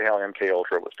exactly how MK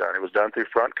Ultra was done. It was done through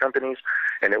front companies,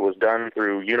 and it was done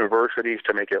through universities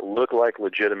to make it look like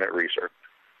legitimate research.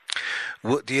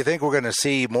 Well, do you think we're going to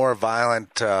see more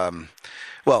violent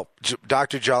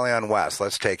Dr. Jolyon West,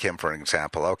 let's take him for an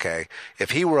example. Okay,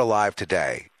 if he were alive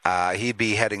today, he'd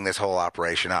be heading this whole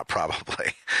operation up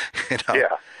probably.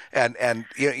 Yeah. And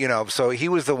so he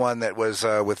was the one that was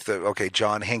with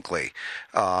John Hinckley.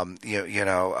 Sirhan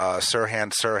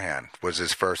was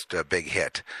his first big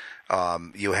hit.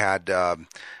 You had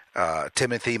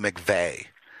Timothy McVeigh.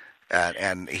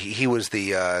 And he was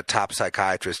the top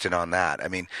psychiatrist in on that. I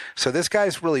mean, so this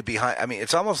guy's really behind. I mean,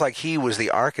 it's almost like he was the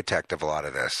architect of a lot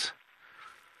of this.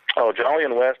 Oh,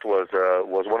 Jolyon West was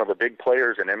one of the big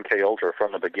players in MK Ultra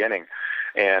from the beginning.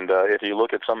 And if you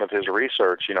look at some of his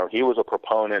research, he was a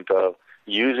proponent of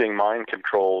using mind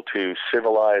control to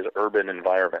civilize urban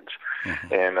environments.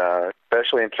 Mm-hmm. And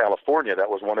especially in California, that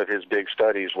was one of his big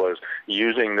studies, was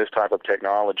using this type of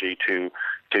technology to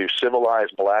civilize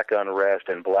black unrest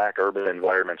in black urban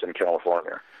environments in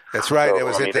California. That's right. So,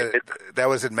 that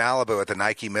was in Malibu at the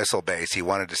Nike missile base. He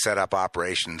wanted to set up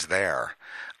operations there.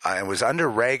 It was under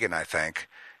Reagan, I think.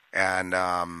 And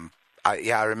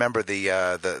I remember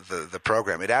the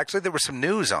program. There was some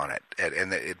news on it,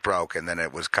 and it broke, and then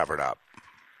it was covered up.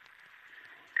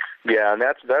 Yeah, and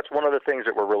that's one of the things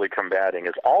that we're really combating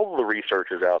is all of the research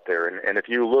is out there. And if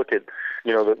you look at,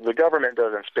 the government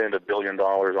doesn't spend $1 billion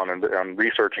on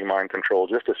researching mind control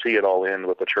just to see it all in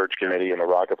with the Church Committee and the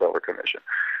Rockefeller Commission.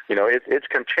 It's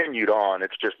continued on.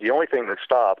 It's just the only thing that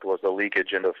stopped was the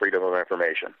leakage into freedom of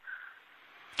information.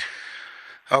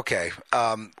 Okay.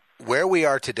 Where we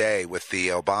are today with the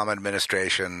Obama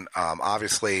administration,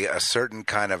 obviously a certain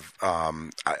kind of,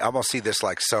 I almost see this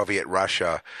like Soviet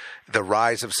Russia, the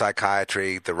rise of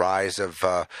psychiatry, the rise of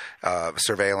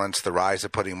surveillance, the rise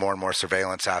of putting more and more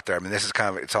surveillance out there. I mean, this is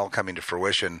it's all coming to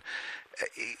fruition.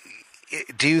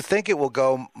 Do you think it will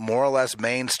go more or less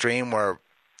mainstream where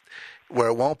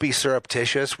it won't be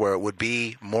surreptitious, where it would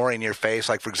be more in your face?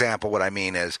 Like, for example, what I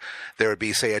mean is there would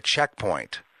be, say, a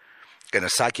checkpoint and a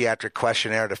psychiatric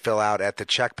questionnaire to fill out at the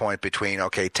checkpoint between,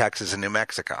 Texas and New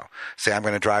Mexico. Say I'm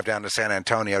going to drive down to San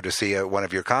Antonio to see one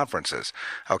of your conferences.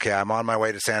 Okay, I'm on my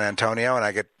way to San Antonio, and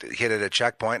I get hit at a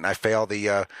checkpoint, and I fail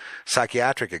the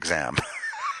psychiatric exam.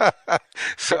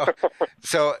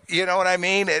 So you know what I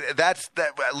mean? That's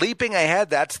leaping ahead.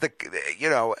 That's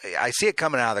I see it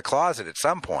coming out of the closet at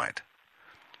some point.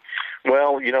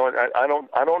 Well, I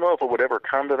don't know if it would ever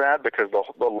come to that, because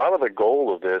a lot of the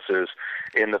goal of this is,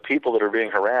 in the people that are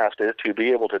being harassed, is to be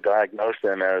able to diagnose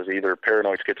them as either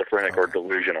paranoid, schizophrenic, or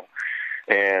delusional.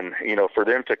 And for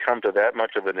them to come to that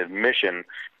much of an admission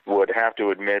would have to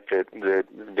admit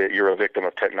that you're a victim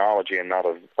of technology and not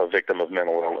a victim of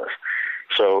mental illness.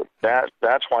 So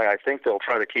that's why I think they'll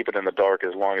try to keep it in the dark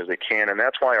as long as they can, and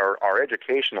that's why our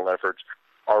educational efforts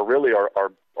are really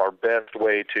our best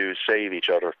way to save each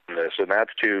other from this, and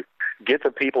that's to get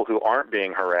the people who aren't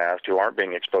being harassed, who aren't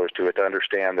being exposed to it, to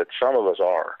understand that some of us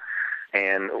are,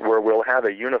 and where we'll have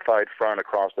a unified front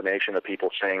across the nation of people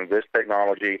saying this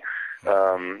technology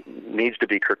needs to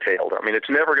be curtailed. I mean, it's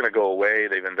never going to go away.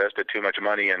 They've invested too much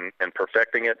money in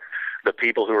perfecting it. The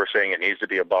people who are saying it needs to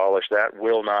be abolished, that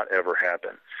will not ever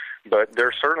happen. But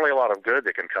there's certainly a lot of good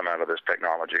that can come out of this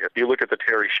technology. If you look at the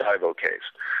Terry Schiavo case,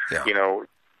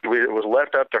 it was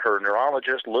left up to her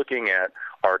neurologist looking at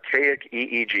archaic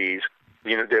EEGs,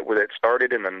 that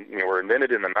started were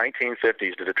invented in the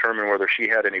 1950s to determine whether she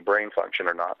had any brain function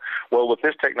or not. Well, with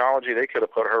this technology, they could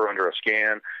have put her under a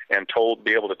scan and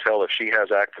be able to tell if she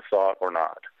has active thought or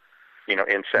not,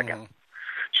 in seconds.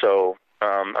 Mm-hmm. So,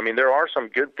 there are some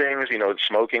good things,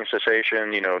 smoking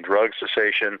cessation, drug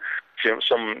cessation.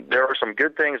 There are some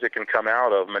good things that can come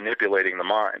out of manipulating the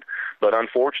mind. But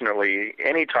unfortunately,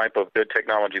 any type of good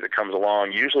technology that comes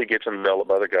along usually gets enveloped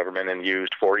by the government and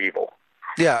used for evil.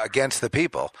 Yeah, against the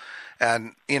people.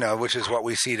 And, which is what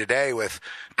we see today with,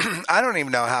 I don't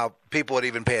even know how people would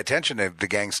even pay attention to the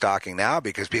gang stalking now,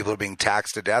 because people are being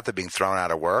taxed to death, they're being thrown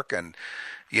out of work, and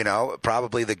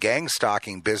probably the gang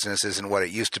stalking business isn't what it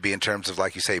used to be in terms of,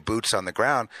 like you say, boots on the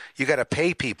ground. You got to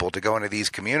pay people to go into these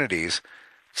communities,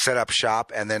 set up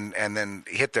shop, and then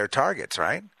hit their targets,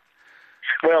 right?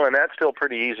 Well, and that's still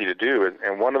pretty easy to do.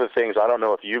 And one of the things, I don't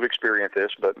know if you've experienced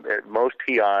this, but most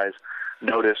PIs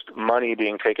noticed money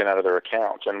being taken out of their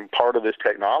accounts. And part of this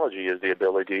technology is the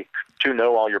ability to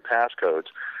know all your passcodes,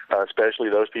 especially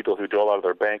those people who do a lot of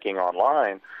their banking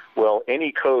online. Well,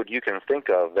 any code you can think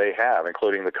of, they have,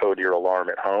 including the code to your alarm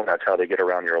at home. That's how they get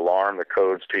around your alarm, the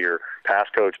codes to your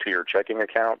passcodes to your checking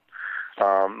account.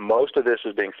 Most of this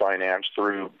is being financed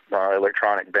through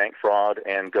electronic bank fraud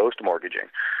and ghost mortgaging.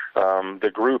 The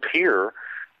group here,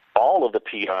 all of the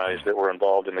PIs that were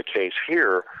involved in the case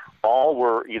here, all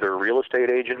were either real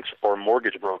estate agents or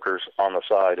mortgage brokers on the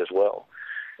side as well.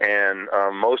 And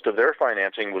most of their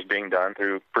financing was being done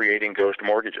through creating ghost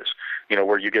mortgages,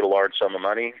 where you get a large sum of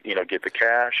money, get the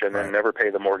cash, and then never pay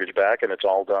the mortgage back, and it's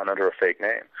all done under a fake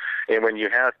name. And when you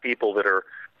have people that are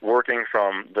working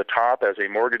from the top as a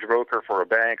mortgage broker for a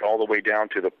bank all the way down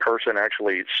to the person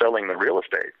actually selling the real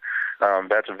estate,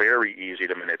 that's very easy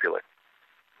to manipulate.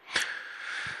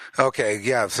 Okay,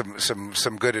 yeah,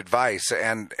 some good advice,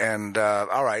 and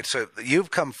all right. So you've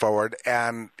come forward,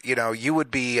 and you would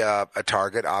be a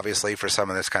target, obviously, for some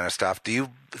of this kind of stuff. Do you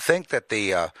think that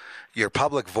your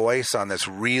public voice on this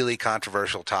really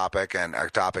controversial topic, and a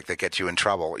topic that gets you in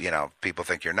trouble, people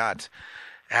think you're nuts,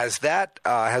 has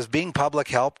being public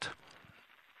helped?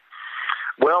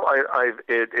 Well,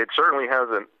 it certainly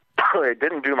hasn't. It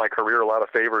didn't do my career a lot of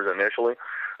favors initially.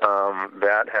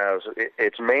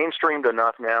 It's mainstreamed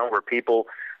enough now where people,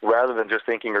 rather than just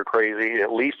thinking you're crazy,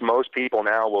 at least most people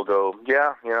now will go,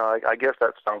 yeah, I guess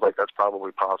that sounds like that's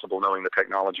probably possible knowing the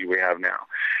technology we have now.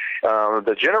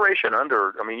 The generation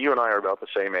under, you and I are about the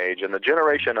same age, and the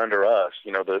generation under us,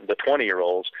 the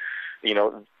 20-year-olds,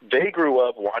 they grew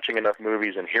up watching enough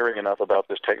movies and hearing enough about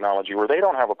this technology where they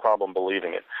don't have a problem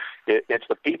believing it. It's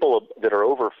the people that are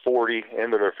over 40,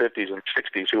 into their 50s and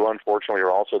 60s, who unfortunately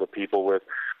are also the people with,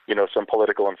 some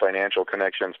political and financial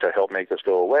connections to help make this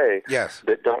go away, yes,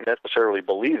 that don't necessarily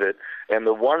believe it. And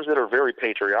the ones that are very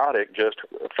patriotic just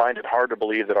find it hard to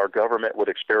believe that our government would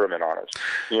experiment on us.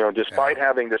 Despite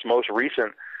having this most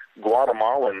recent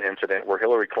Guatemalan incident where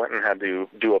Hillary Clinton had to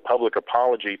do a public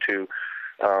apology to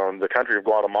the country of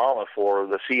Guatemala for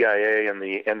the CIA and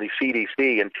the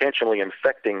CDC intentionally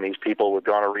infecting these people with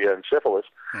gonorrhea and syphilis,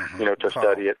 to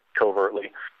study it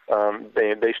covertly.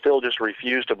 They still just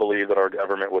refuse to believe that our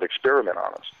government would experiment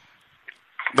on us.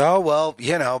 Oh, well,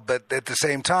 but at the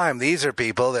same time, these are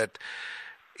people that,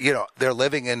 they're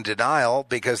living in denial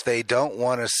because they don't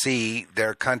want to see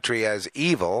their country as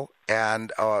evil,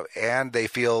 and they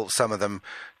feel, some of them,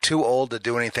 too old to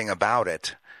do anything about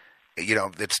it.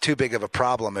 It's too big of a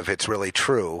problem if it's really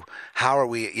true. How are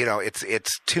we?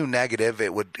 It's too negative.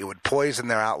 It would poison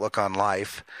their outlook on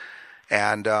life.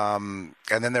 And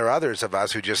then there are others of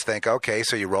us who just think, okay,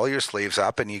 so you roll your sleeves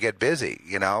up and you get busy.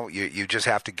 You just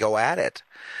have to go at it.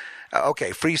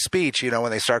 Okay, free speech.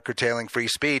 When they start curtailing free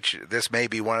speech, this may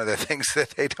be one of the things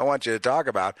that they don't want you to talk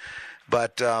about.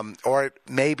 But or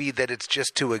maybe that it's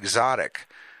just too exotic.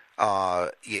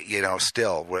 Still,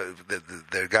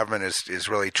 the government is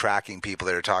really tracking people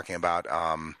that are talking about,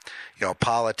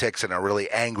 politics and are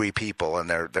really angry people, and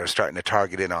they're starting to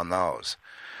target in on those,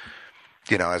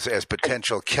 as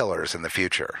potential killers in the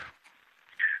future.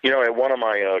 At one of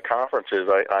my conferences,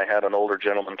 I had an older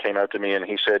gentleman came up to me and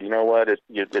he said, what,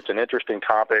 it's an interesting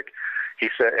topic. He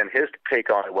said, and his take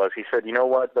on it was, he said,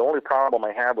 what, the only problem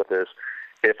I have with this,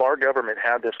 if our government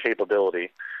had this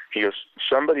capability, he goes,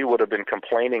 somebody would have been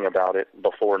complaining about it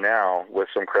before now with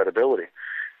some credibility.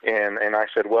 And I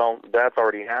said, well, that's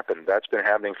already happened. That's been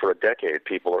happening for a decade,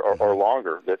 people, or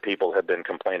longer, that people have been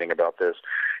complaining about this.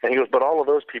 And he goes, but all of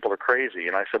those people are crazy.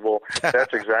 And I said, well,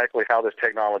 that's exactly how this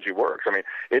technology works.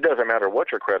 It doesn't matter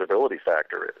what your credibility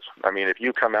factor is. If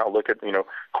you come out, look at,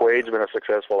 Quaid's been a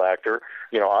successful actor.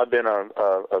 I've been a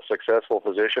successful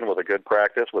physician with a good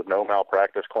practice with no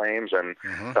malpractice claims and,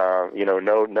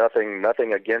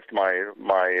 nothing against my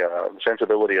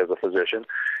sensibility as a physician.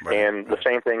 Right. And the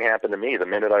same thing happened to me. The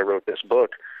minute I wrote this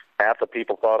book, half the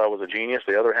people thought I was a genius,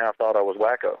 the other half thought I was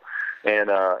wacko.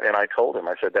 And I told him,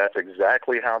 I said, that's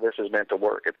exactly how this is meant to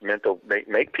work. It's meant to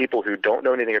make people who don't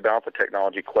know anything about the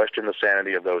technology question the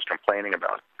sanity of those complaining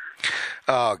about it.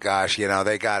 Oh, gosh,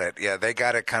 they got it. Yeah, they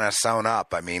got it kind of sewn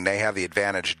up. They have the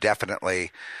advantage,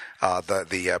 definitely,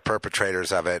 the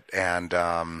perpetrators of it. And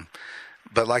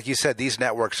but like you said, these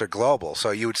networks are global.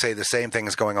 So you would say the same thing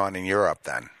is going on in Europe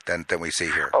than we see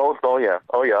here. Oh yeah.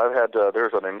 I've had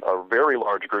there's a very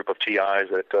large group of TIs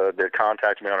that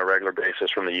contact me on a regular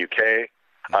basis from the UK.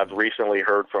 Mm-hmm. I've recently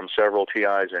heard from several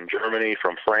TIs in Germany,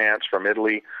 from France, from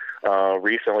Italy.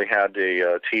 Recently had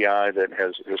a TI that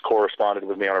has corresponded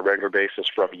with me on a regular basis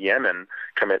from Yemen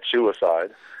commit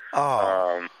suicide.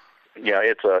 Oh. Yeah,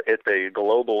 it's a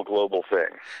global thing.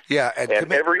 Yeah, and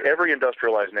every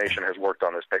industrialized nation has worked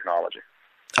on this technology.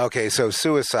 Okay, so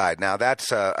suicide. Now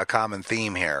that's a common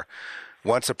theme here.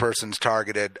 Once a person's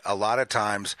targeted, a lot of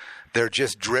times they're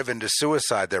just driven to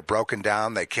suicide. They're broken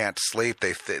down. They can't sleep.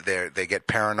 They get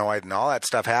paranoid, and all that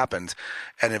stuff happens,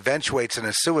 and eventuates in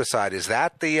a suicide. Is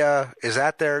that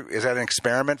an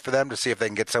experiment for them to see if they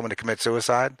can get someone to commit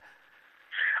suicide?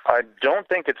 I don't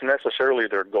think it's necessarily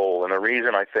their goal, and the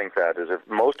reason I think that is if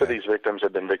most of these victims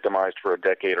have been victimized for a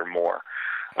decade or more.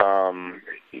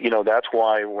 That's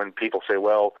why when people say,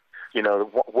 well,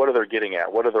 what are they getting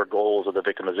at? What are their goals of the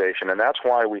victimization? And that's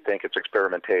why we think it's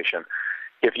experimentation.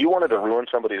 If you wanted to ruin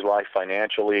somebody's life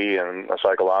financially and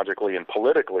psychologically and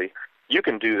politically, you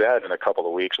can do that in a couple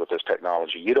of weeks with this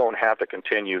technology. You don't have to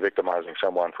continue victimizing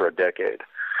someone for a decade.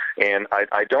 And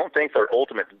I don't think their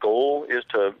ultimate goal is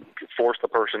to force the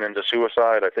person into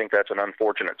suicide. I think that's an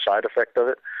unfortunate side effect of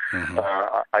it. Mm-hmm.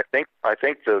 I think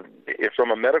if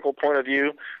from a medical point of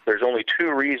view, there's only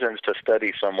two reasons to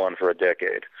study someone for a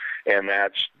decade, and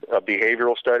that's a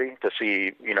behavioral study to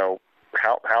see,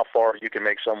 how far you can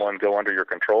make someone go under your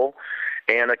control,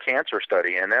 and a cancer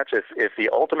study. And that's if the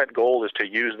ultimate goal is to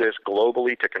use this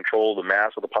globally to control the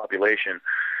mass of the population,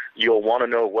 you'll want to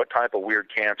know what type of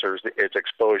weird cancers its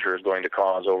exposure is going to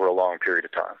cause over a long period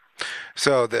of time.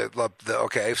 So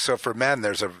so for men,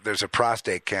 there's a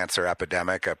prostate cancer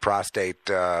epidemic, a prostate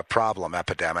problem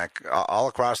epidemic all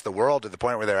across the world, to the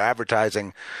point where they're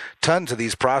advertising tons of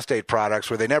these prostate products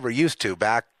where they never used to.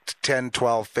 Back 10,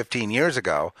 12, 15 years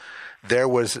ago, there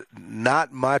was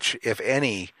not much, if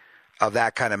any, of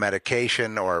that kind of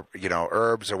medication or,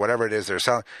 herbs or whatever it is they're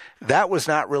selling. That was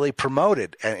not really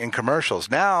promoted in commercials.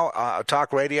 Now,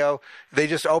 talk radio, they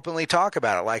just openly talk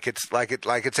about it like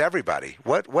it's everybody.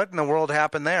 What in the world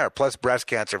happened there? Plus breast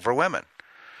cancer for women.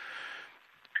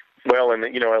 Well, and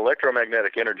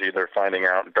electromagnetic energy, they're finding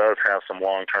out, does have some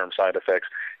long-term side effects,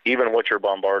 even what you're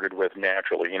bombarded with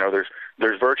naturally.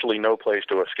 There's virtually no place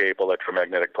to escape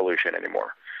electromagnetic pollution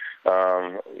anymore.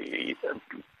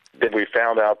 We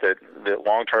found out that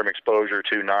long-term exposure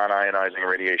to non-ionizing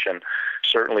radiation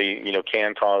certainly,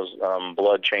 can cause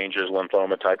blood changes,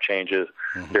 lymphoma-type changes,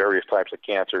 mm-hmm. various types of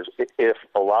cancers. If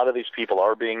a lot of these people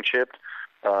are being chipped,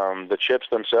 the chips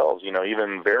themselves,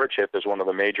 even Verichip is one of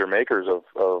the major makers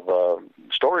of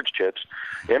storage chips,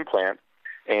 implant,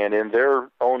 and in their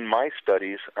own mice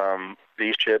studies,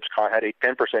 these chips had a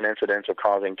 10% incidence of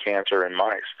causing cancer in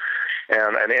mice.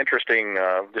 And an interesting,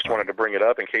 just wanted to bring it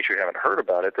up in case you haven't heard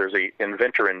about it, there's an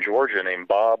inventor in Georgia named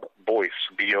Bob Boyce,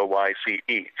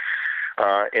 B-O-Y-C-E,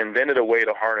 invented a way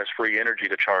to harness free energy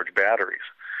to charge batteries.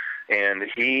 And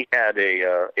he had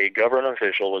a government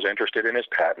official was interested in his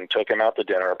patent, took him out to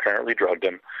dinner, apparently drugged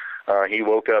him. He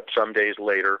woke up some days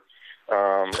later,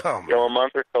 a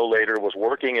month or so later, was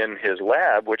working in his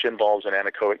lab, which involves an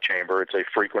anechoic chamber. It's a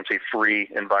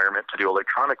frequency-free environment to do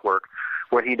electronic work,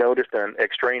 when he noticed an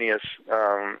extraneous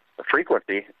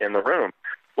frequency in the room.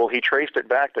 Well, he traced it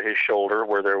back to his shoulder,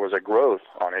 where there was a growth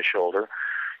on his shoulder.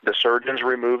 The surgeons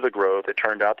removed the growth. It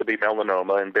turned out to be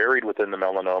melanoma, and buried within the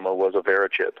melanoma was a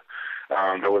Verichip.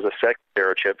 There was a second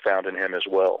Verichip found in him as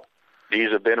well.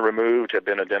 These have been removed, have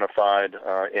been identified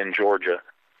in Georgia.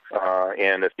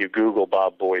 And if you Google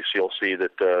Bob Boyce, you'll see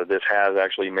that this has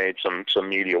actually made some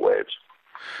media waves.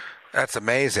 That's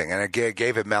amazing. And it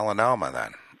gave it melanoma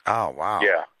then. Oh, wow.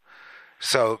 Yeah.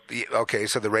 So, okay,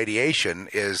 so the radiation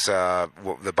is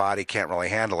the body can't really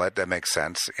handle it. That makes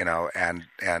sense, and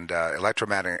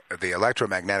the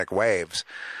electromagnetic waves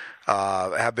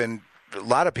have been, a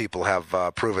lot of people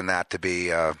have proven that to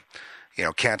be,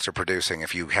 cancer producing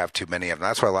if you have too many of them.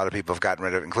 That's why a lot of people have gotten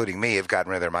rid of, including me, have gotten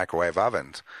rid of their microwave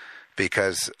ovens,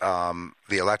 because the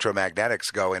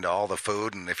electromagnetics go into all the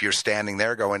food, and if you're standing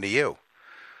there, go into you.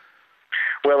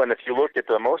 Well, and if you look at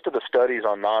most of the studies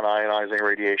on non-ionizing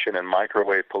radiation and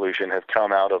microwave pollution have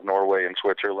come out of Norway and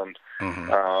Switzerland,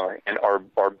 mm-hmm. And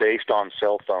are based on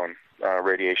cell phone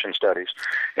radiation studies.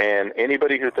 And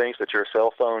anybody who thinks that your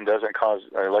cell phone doesn't cause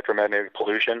electromagnetic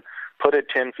pollution, put it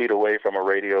 10 feet away from a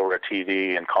radio or a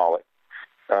TV and call it.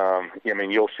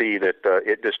 You'll see that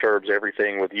it disturbs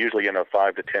everything with usually in a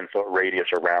 5 to 10 foot radius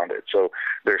around it. So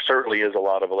there certainly is a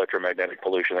lot of electromagnetic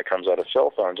pollution that comes out of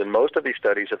cell phones. And most of these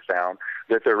studies have found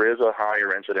that there is a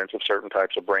higher incidence of certain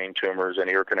types of brain tumors and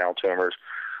ear canal tumors,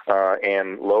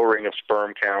 and lowering of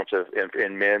sperm counts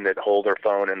in men that hold their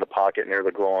phone in the pocket near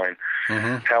the groin.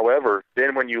 Mm-hmm. However,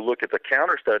 then when you look at the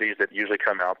counter studies that usually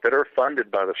come out that are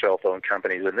funded by the cell phone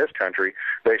companies in this country,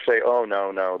 they say, oh,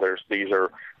 no, these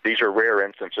are rare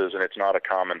instances, and it's not a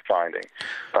common finding.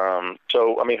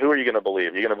 Who are you going to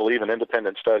believe? Are you going to believe an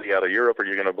independent study out of Europe, or are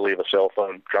you going to believe a cell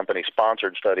phone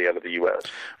company-sponsored study out of the U.S.?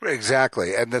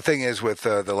 Exactly. And the thing is with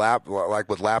the lap, like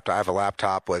with laptop, I have a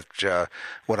laptop with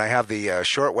when I have the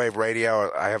shortwave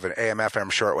radio, I have an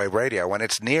AM/FM shortwave radio. When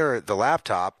it's near the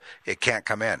laptop, it can't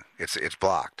come in. It's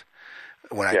blocked.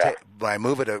 When I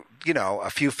move it a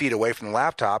few feet away from the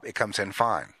laptop, it comes in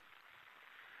fine.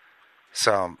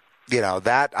 So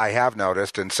that I have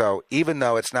noticed. And so even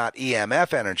though it's not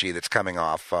EMF energy that's coming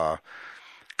off,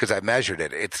 because I measured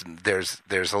it, there's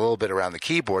a little bit around the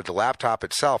keyboard. The laptop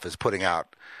itself is putting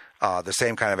out the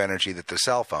same kind of energy that the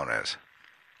cell phone is.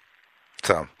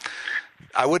 So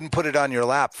I wouldn't put it on your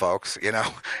lap, folks.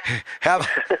 Have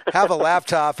a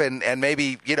laptop and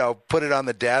maybe, put it on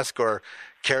the desk or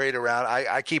carry it around.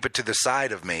 I keep it to the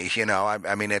side of me,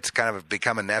 I mean, it's kind of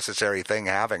become a necessary thing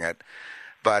having it.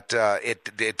 but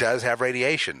it does have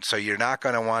radiation, so you're not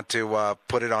going to want to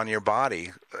put it on your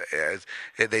body.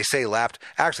 They say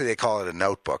actually they call it a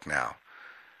notebook now,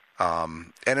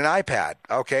 and an iPad.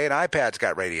 Okay, an iPad's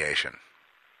got radiation.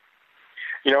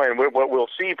 You know, and what we'll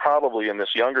see probably in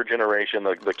this younger generation,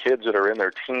 the kids that are in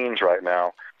their teens right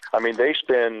now, I mean, they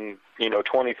spend,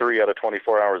 23 out of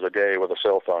 24 hours a day with a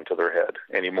cell phone to their head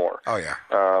anymore. Oh, yeah.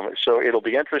 So it'll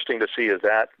be interesting to see as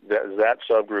that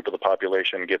subgroup of the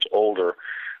population gets older,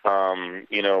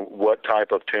 what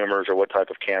type of tumors or what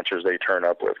type of cancers they turn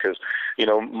up with. Because,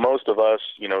 most of us,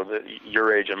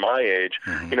 your age and my age,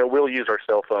 we'll use our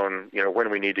cell phone, when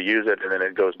we need to use it, and then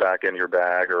it goes back in your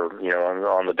bag or,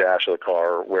 on the dash of the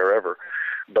car or wherever.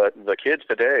 But the kids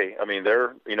today, I mean,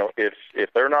 they're, if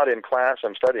they're not in class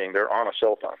and studying, they're on a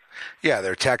cell phone. Yeah,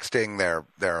 they're texting. They're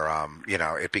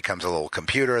it becomes a little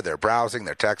computer. They're browsing.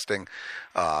 They're texting.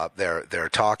 They're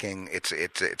talking. It's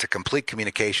a complete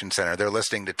communication center. They're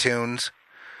listening to tunes.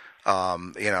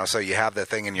 So you have the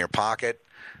thing in your pocket,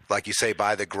 like you say,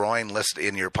 by the groin, list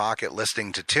in your pocket,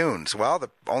 listening to tunes. Well, the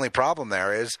only problem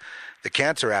there is the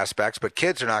cancer aspects. But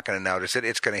kids are not going to notice it.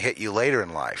 It's going to hit you later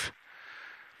in life.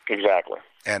 Exactly.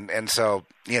 And so,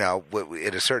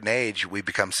 at a certain age, we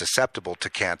become susceptible to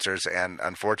cancers. And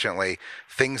unfortunately,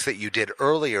 things that you did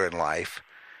earlier in life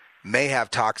may have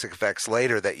toxic effects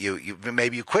later that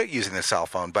maybe you quit using the cell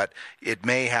phone, but it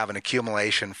may have an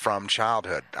accumulation from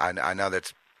childhood. I know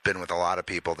that's been with a lot of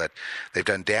people that they've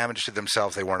done damage to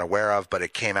themselves they weren't aware of, but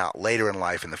it came out later in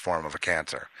life in the form of a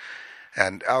cancer.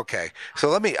 And, okay,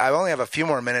 so I only have a few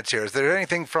more minutes here. Is there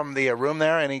anything from the room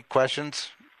there? Any questions?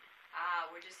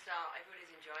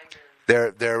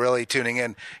 They're really tuning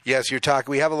in. Yes, you're talking.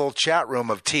 We have a little chat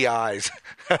room of TIs.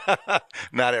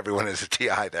 Not everyone is a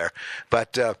TI there,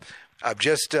 but I'm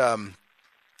just in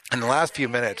the last few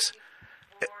minutes.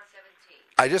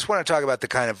 I just want to talk about the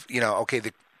kind of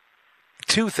the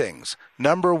two things.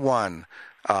 Number one,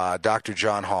 Dr.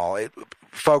 John Hall.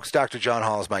 Folks, Dr. John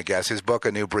Hall is my guest. His book,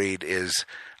 A New Breed,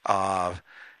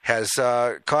 has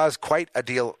caused quite a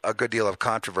good deal of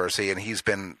controversy, and he's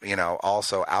been,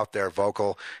 also out there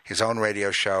vocal. His own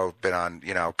radio show, been on,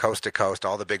 coast to coast,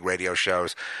 all the big radio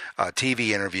shows, TV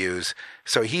interviews.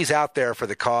 So he's out there for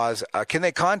the cause. Can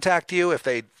they contact you if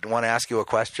they want to ask you a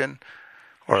question?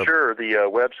 Sure. The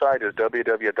website is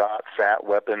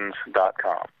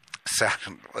www.satweapons.com.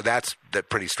 That's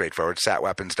pretty straightforward,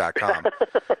 satweapons.com.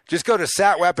 Just go to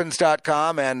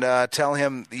satweapons.com and tell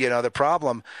him, the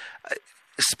problem.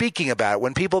 Speaking about it,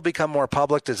 when people become more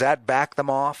public, does that back them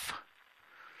off?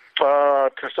 I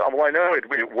know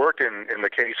it worked in the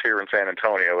case here in San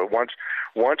Antonio.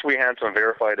 Once we had some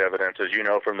verified evidence, as you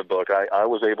know from the book, I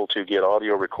was able to get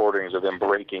audio recordings of them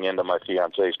breaking into my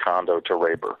fiance's condo to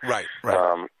rape her. Right.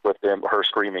 With her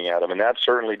screaming at him, and that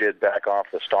certainly did back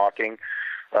off the stalking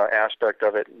aspect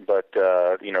of it. But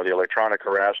the electronic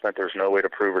harassment, there's no way to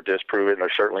prove or disprove it, and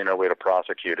there's certainly no way to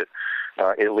prosecute it.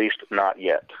 At least not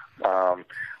yet.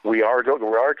 We are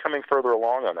coming further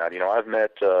along on that. I've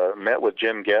met with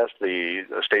Jim Guest, the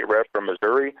state rep from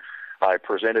Missouri. I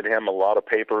presented him a lot of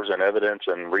papers and evidence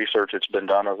and research that's been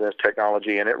done on this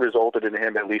technology, and it resulted in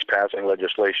him at least passing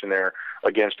legislation there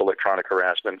against electronic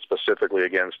harassment, specifically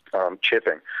against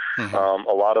chipping. Mm-hmm.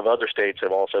 A lot of other states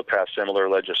have also passed similar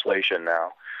legislation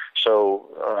now. So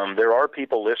there are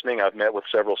people listening. I've met with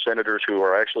several senators who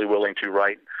are actually willing to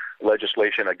write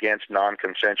legislation against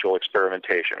non-consensual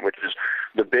experimentation, which is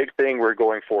the big thing we're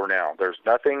going for now. There's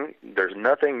nothing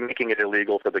making it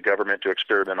illegal for the government to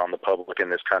experiment on the public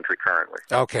in this country currently.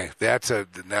 Okay,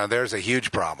 now there's a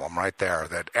huge problem right there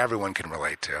that everyone can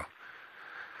relate to.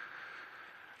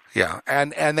 Yeah,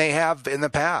 and they have in the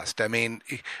past. I mean,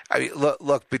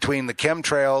 look, between the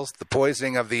chemtrails, the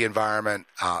poisoning of the environment,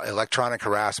 electronic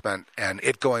harassment, and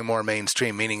it going more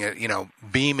mainstream, meaning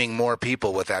beaming more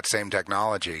people with that same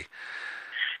technology.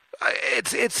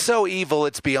 It's so evil.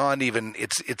 It's beyond even.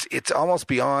 It's almost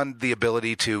beyond the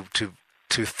ability to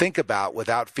think about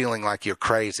without feeling like you're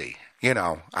crazy.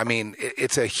 I mean,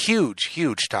 it's a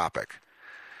huge topic.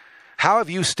 How have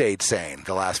you stayed sane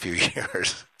the last few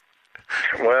years?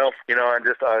 Well,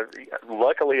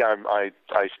 luckily I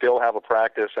still have a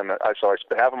practice, and so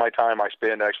half of my time I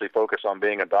spend actually focused on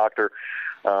being a doctor,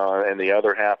 and the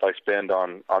other half I spend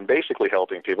on basically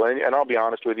helping people. And I'll be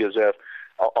honest with you, Zeph,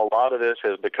 a lot of this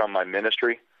has become my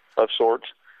ministry of sorts.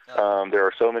 There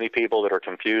are so many people that are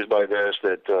confused by this,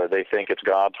 that they think it's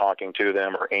God talking to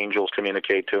them or angels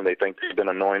communicate to them. They think they've been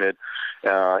anointed.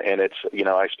 And it's,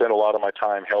 I spend a lot of my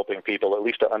time helping people at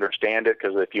least to understand it,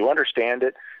 because if you understand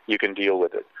it, you can deal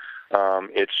with it.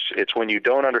 It's when you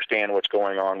don't understand what's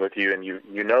going on with you, and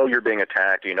you know you're being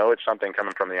attacked, you know it's something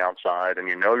coming from the outside, and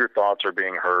you know your thoughts are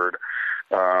being heard.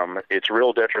 It's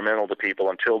real detrimental to people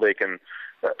until they can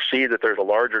see that there's a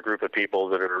larger group of people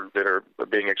that are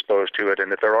being exposed to it,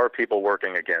 and that there are people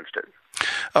working against it.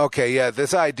 Okay, yeah,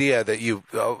 this idea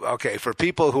that for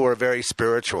people who are very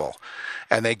spiritual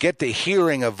and they get to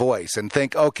hearing a voice and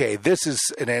think, okay, this is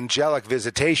an angelic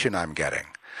visitation I'm getting.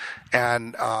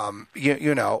 And,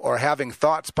 or having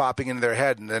thoughts popping into their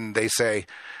head, and then they say,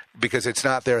 because it's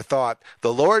not their thought,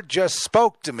 the Lord just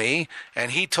spoke to me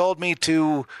and he told me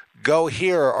to go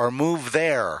here or move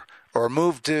there, or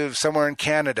move to somewhere in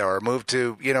Canada, or move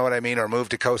to, or move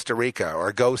to Costa Rica,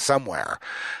 or go somewhere.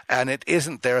 And it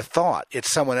isn't their thought. It's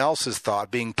someone else's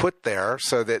thought being put there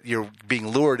so that you're being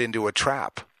lured into a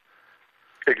trap.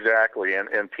 Exactly.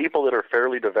 And people that are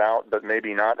fairly devout but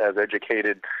maybe not as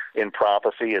educated in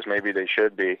prophecy as maybe they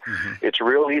should be, it's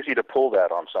real easy to pull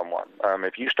that on someone.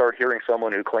 If you start hearing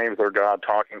someone who claims they're God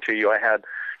talking to you, I had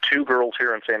 2 girls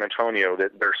here in San Antonio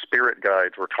that their spirit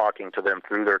guides were talking to them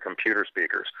through their computer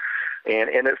speakers. And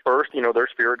at first, their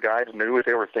spirit guides knew what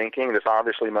they were thinking. This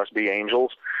obviously must be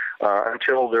angels,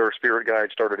 until their spirit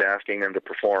guides started asking them to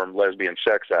perform lesbian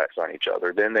sex acts on each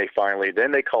other. Then they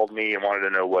called me and wanted to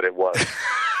know what it was.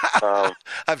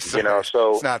 I'm sorry.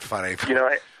 So it's not funny.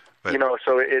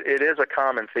 So it is a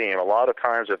common theme. A lot of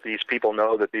times, if these people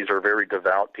know that these are very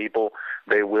devout people,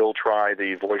 they will try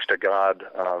the voice to God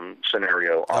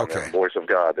scenario on the voice of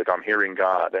God, that I'm hearing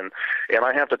God. And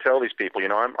I have to tell these people,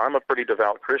 I'm a pretty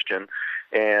devout Christian,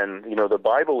 and the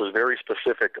Bible is very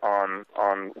specific on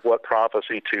what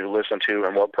prophecy to listen to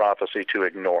and what prophecy to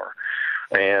ignore.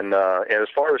 And as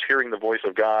far as hearing the voice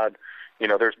of God,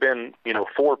 there's been,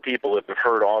 4 people that have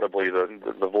heard audibly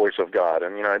the voice of God.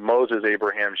 And, Moses,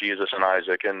 Abraham, Jesus, and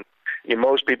Isaac. And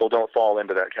most people don't fall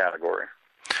into that category.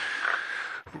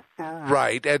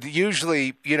 Right. And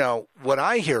usually, when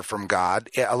I hear from God,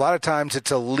 a lot of times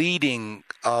it's a leading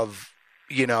of,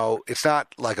 it's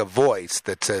not like a voice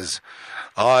that says,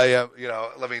 I am,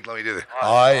 let me do this.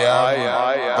 I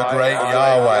am the great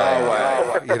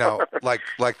Yahweh.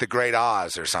 Like the great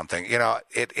Oz or something.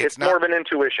 It's not, more of an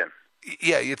intuition.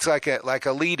 Yeah, it's like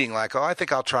a leading, like, I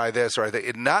think I'll try this, or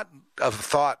not of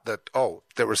thought that,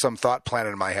 there was some thought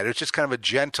planted in my head. It's just kind of a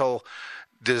gentle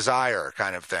desire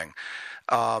kind of thing.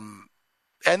 And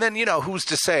then, who's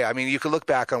to say? I mean, you can look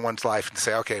back on one's life and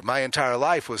say, okay, my entire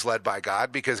life was led by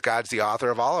God because God's the author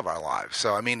of all of our lives.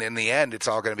 So, I mean, in the end, it's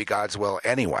all going to be God's will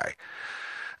anyway.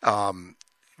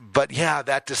 But yeah,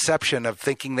 that deception of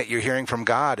thinking that you're hearing from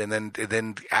God and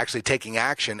then actually taking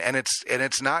action, and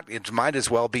it's not. It might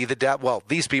as well be the devil. Well,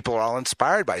 these people are all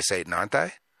inspired by Satan, aren't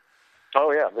they?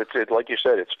 Oh yeah, it's like you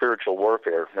said, it's spiritual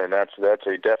warfare, and that's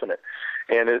a definite.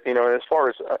 And as far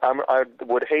as I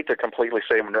would hate to completely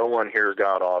say no one hears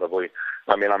God audibly.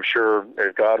 I mean, I'm sure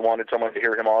if God wanted someone to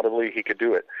hear him audibly, he could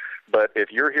do it. But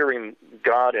if you're hearing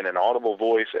God in an audible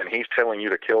voice and he's telling you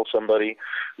to kill somebody,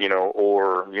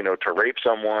 or to rape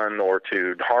someone or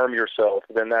to harm yourself,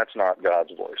 then that's not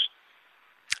God's voice.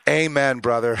 Amen,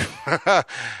 brother.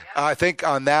 I think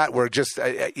on that, we're just,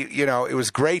 it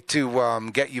was great to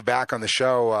get you back on the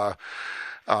show,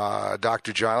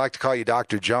 Dr. John. I like to call you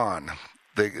Dr. John.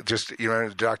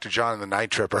 Dr. John the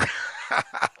Night Tripper.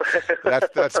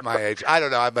 That's my age. I don't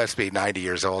know. I must be 90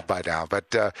 years old by now.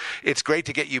 But it's great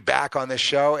to get you back on this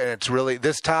show. And it's really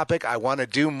this topic. I want to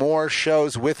do more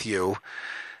shows with you.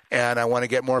 And I want to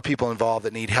get more people involved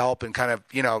that need help and kind of,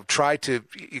 try to,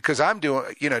 because I'm doing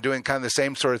kind of the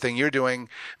same sort of thing you're doing.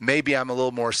 Maybe I'm a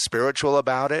little more spiritual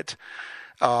about it.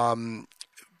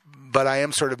 But I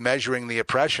am sort of measuring the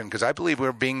oppression because I believe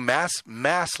we're being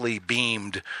massively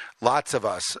beamed, lots of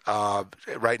us,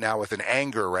 right now with an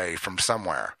anger ray from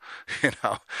somewhere, and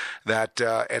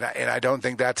I don't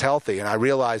think that's healthy. And I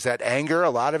realize that anger, a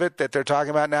lot of it that they're talking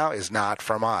about now is not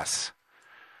from us.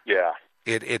 Yeah.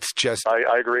 It's just.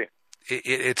 I agree.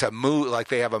 It's a mood, like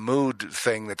they have a mood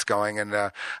thing that's going, and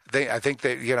I think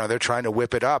that they're trying to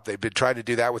whip it up. They've been trying to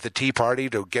do that with the Tea Party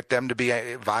to get them to be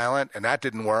violent, and that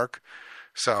didn't work.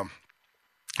 So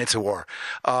it's a war.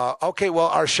 Okay, well,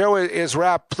 our show is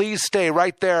wrapped. Please stay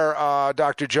right there,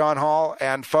 Dr. John Hall,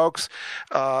 and folks.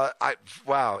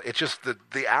 It's just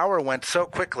the hour went so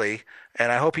quickly,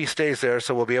 and I hope he stays there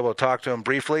so we'll be able to talk to him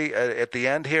briefly at the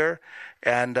end here.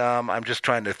 And I'm just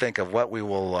trying to think of what we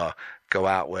will go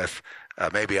out with.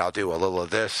 Maybe I'll do a little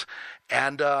of this.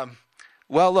 And,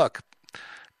 look,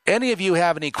 any of you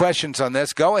have any questions on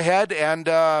this, go ahead and,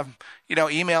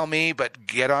 email me, but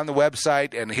get on the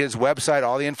website, and his website,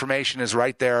 all the information is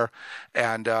right there.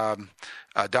 And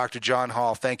Dr. John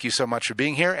Hall, thank you so much for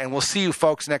being here, and we'll see you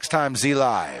folks next time, Z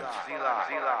Live.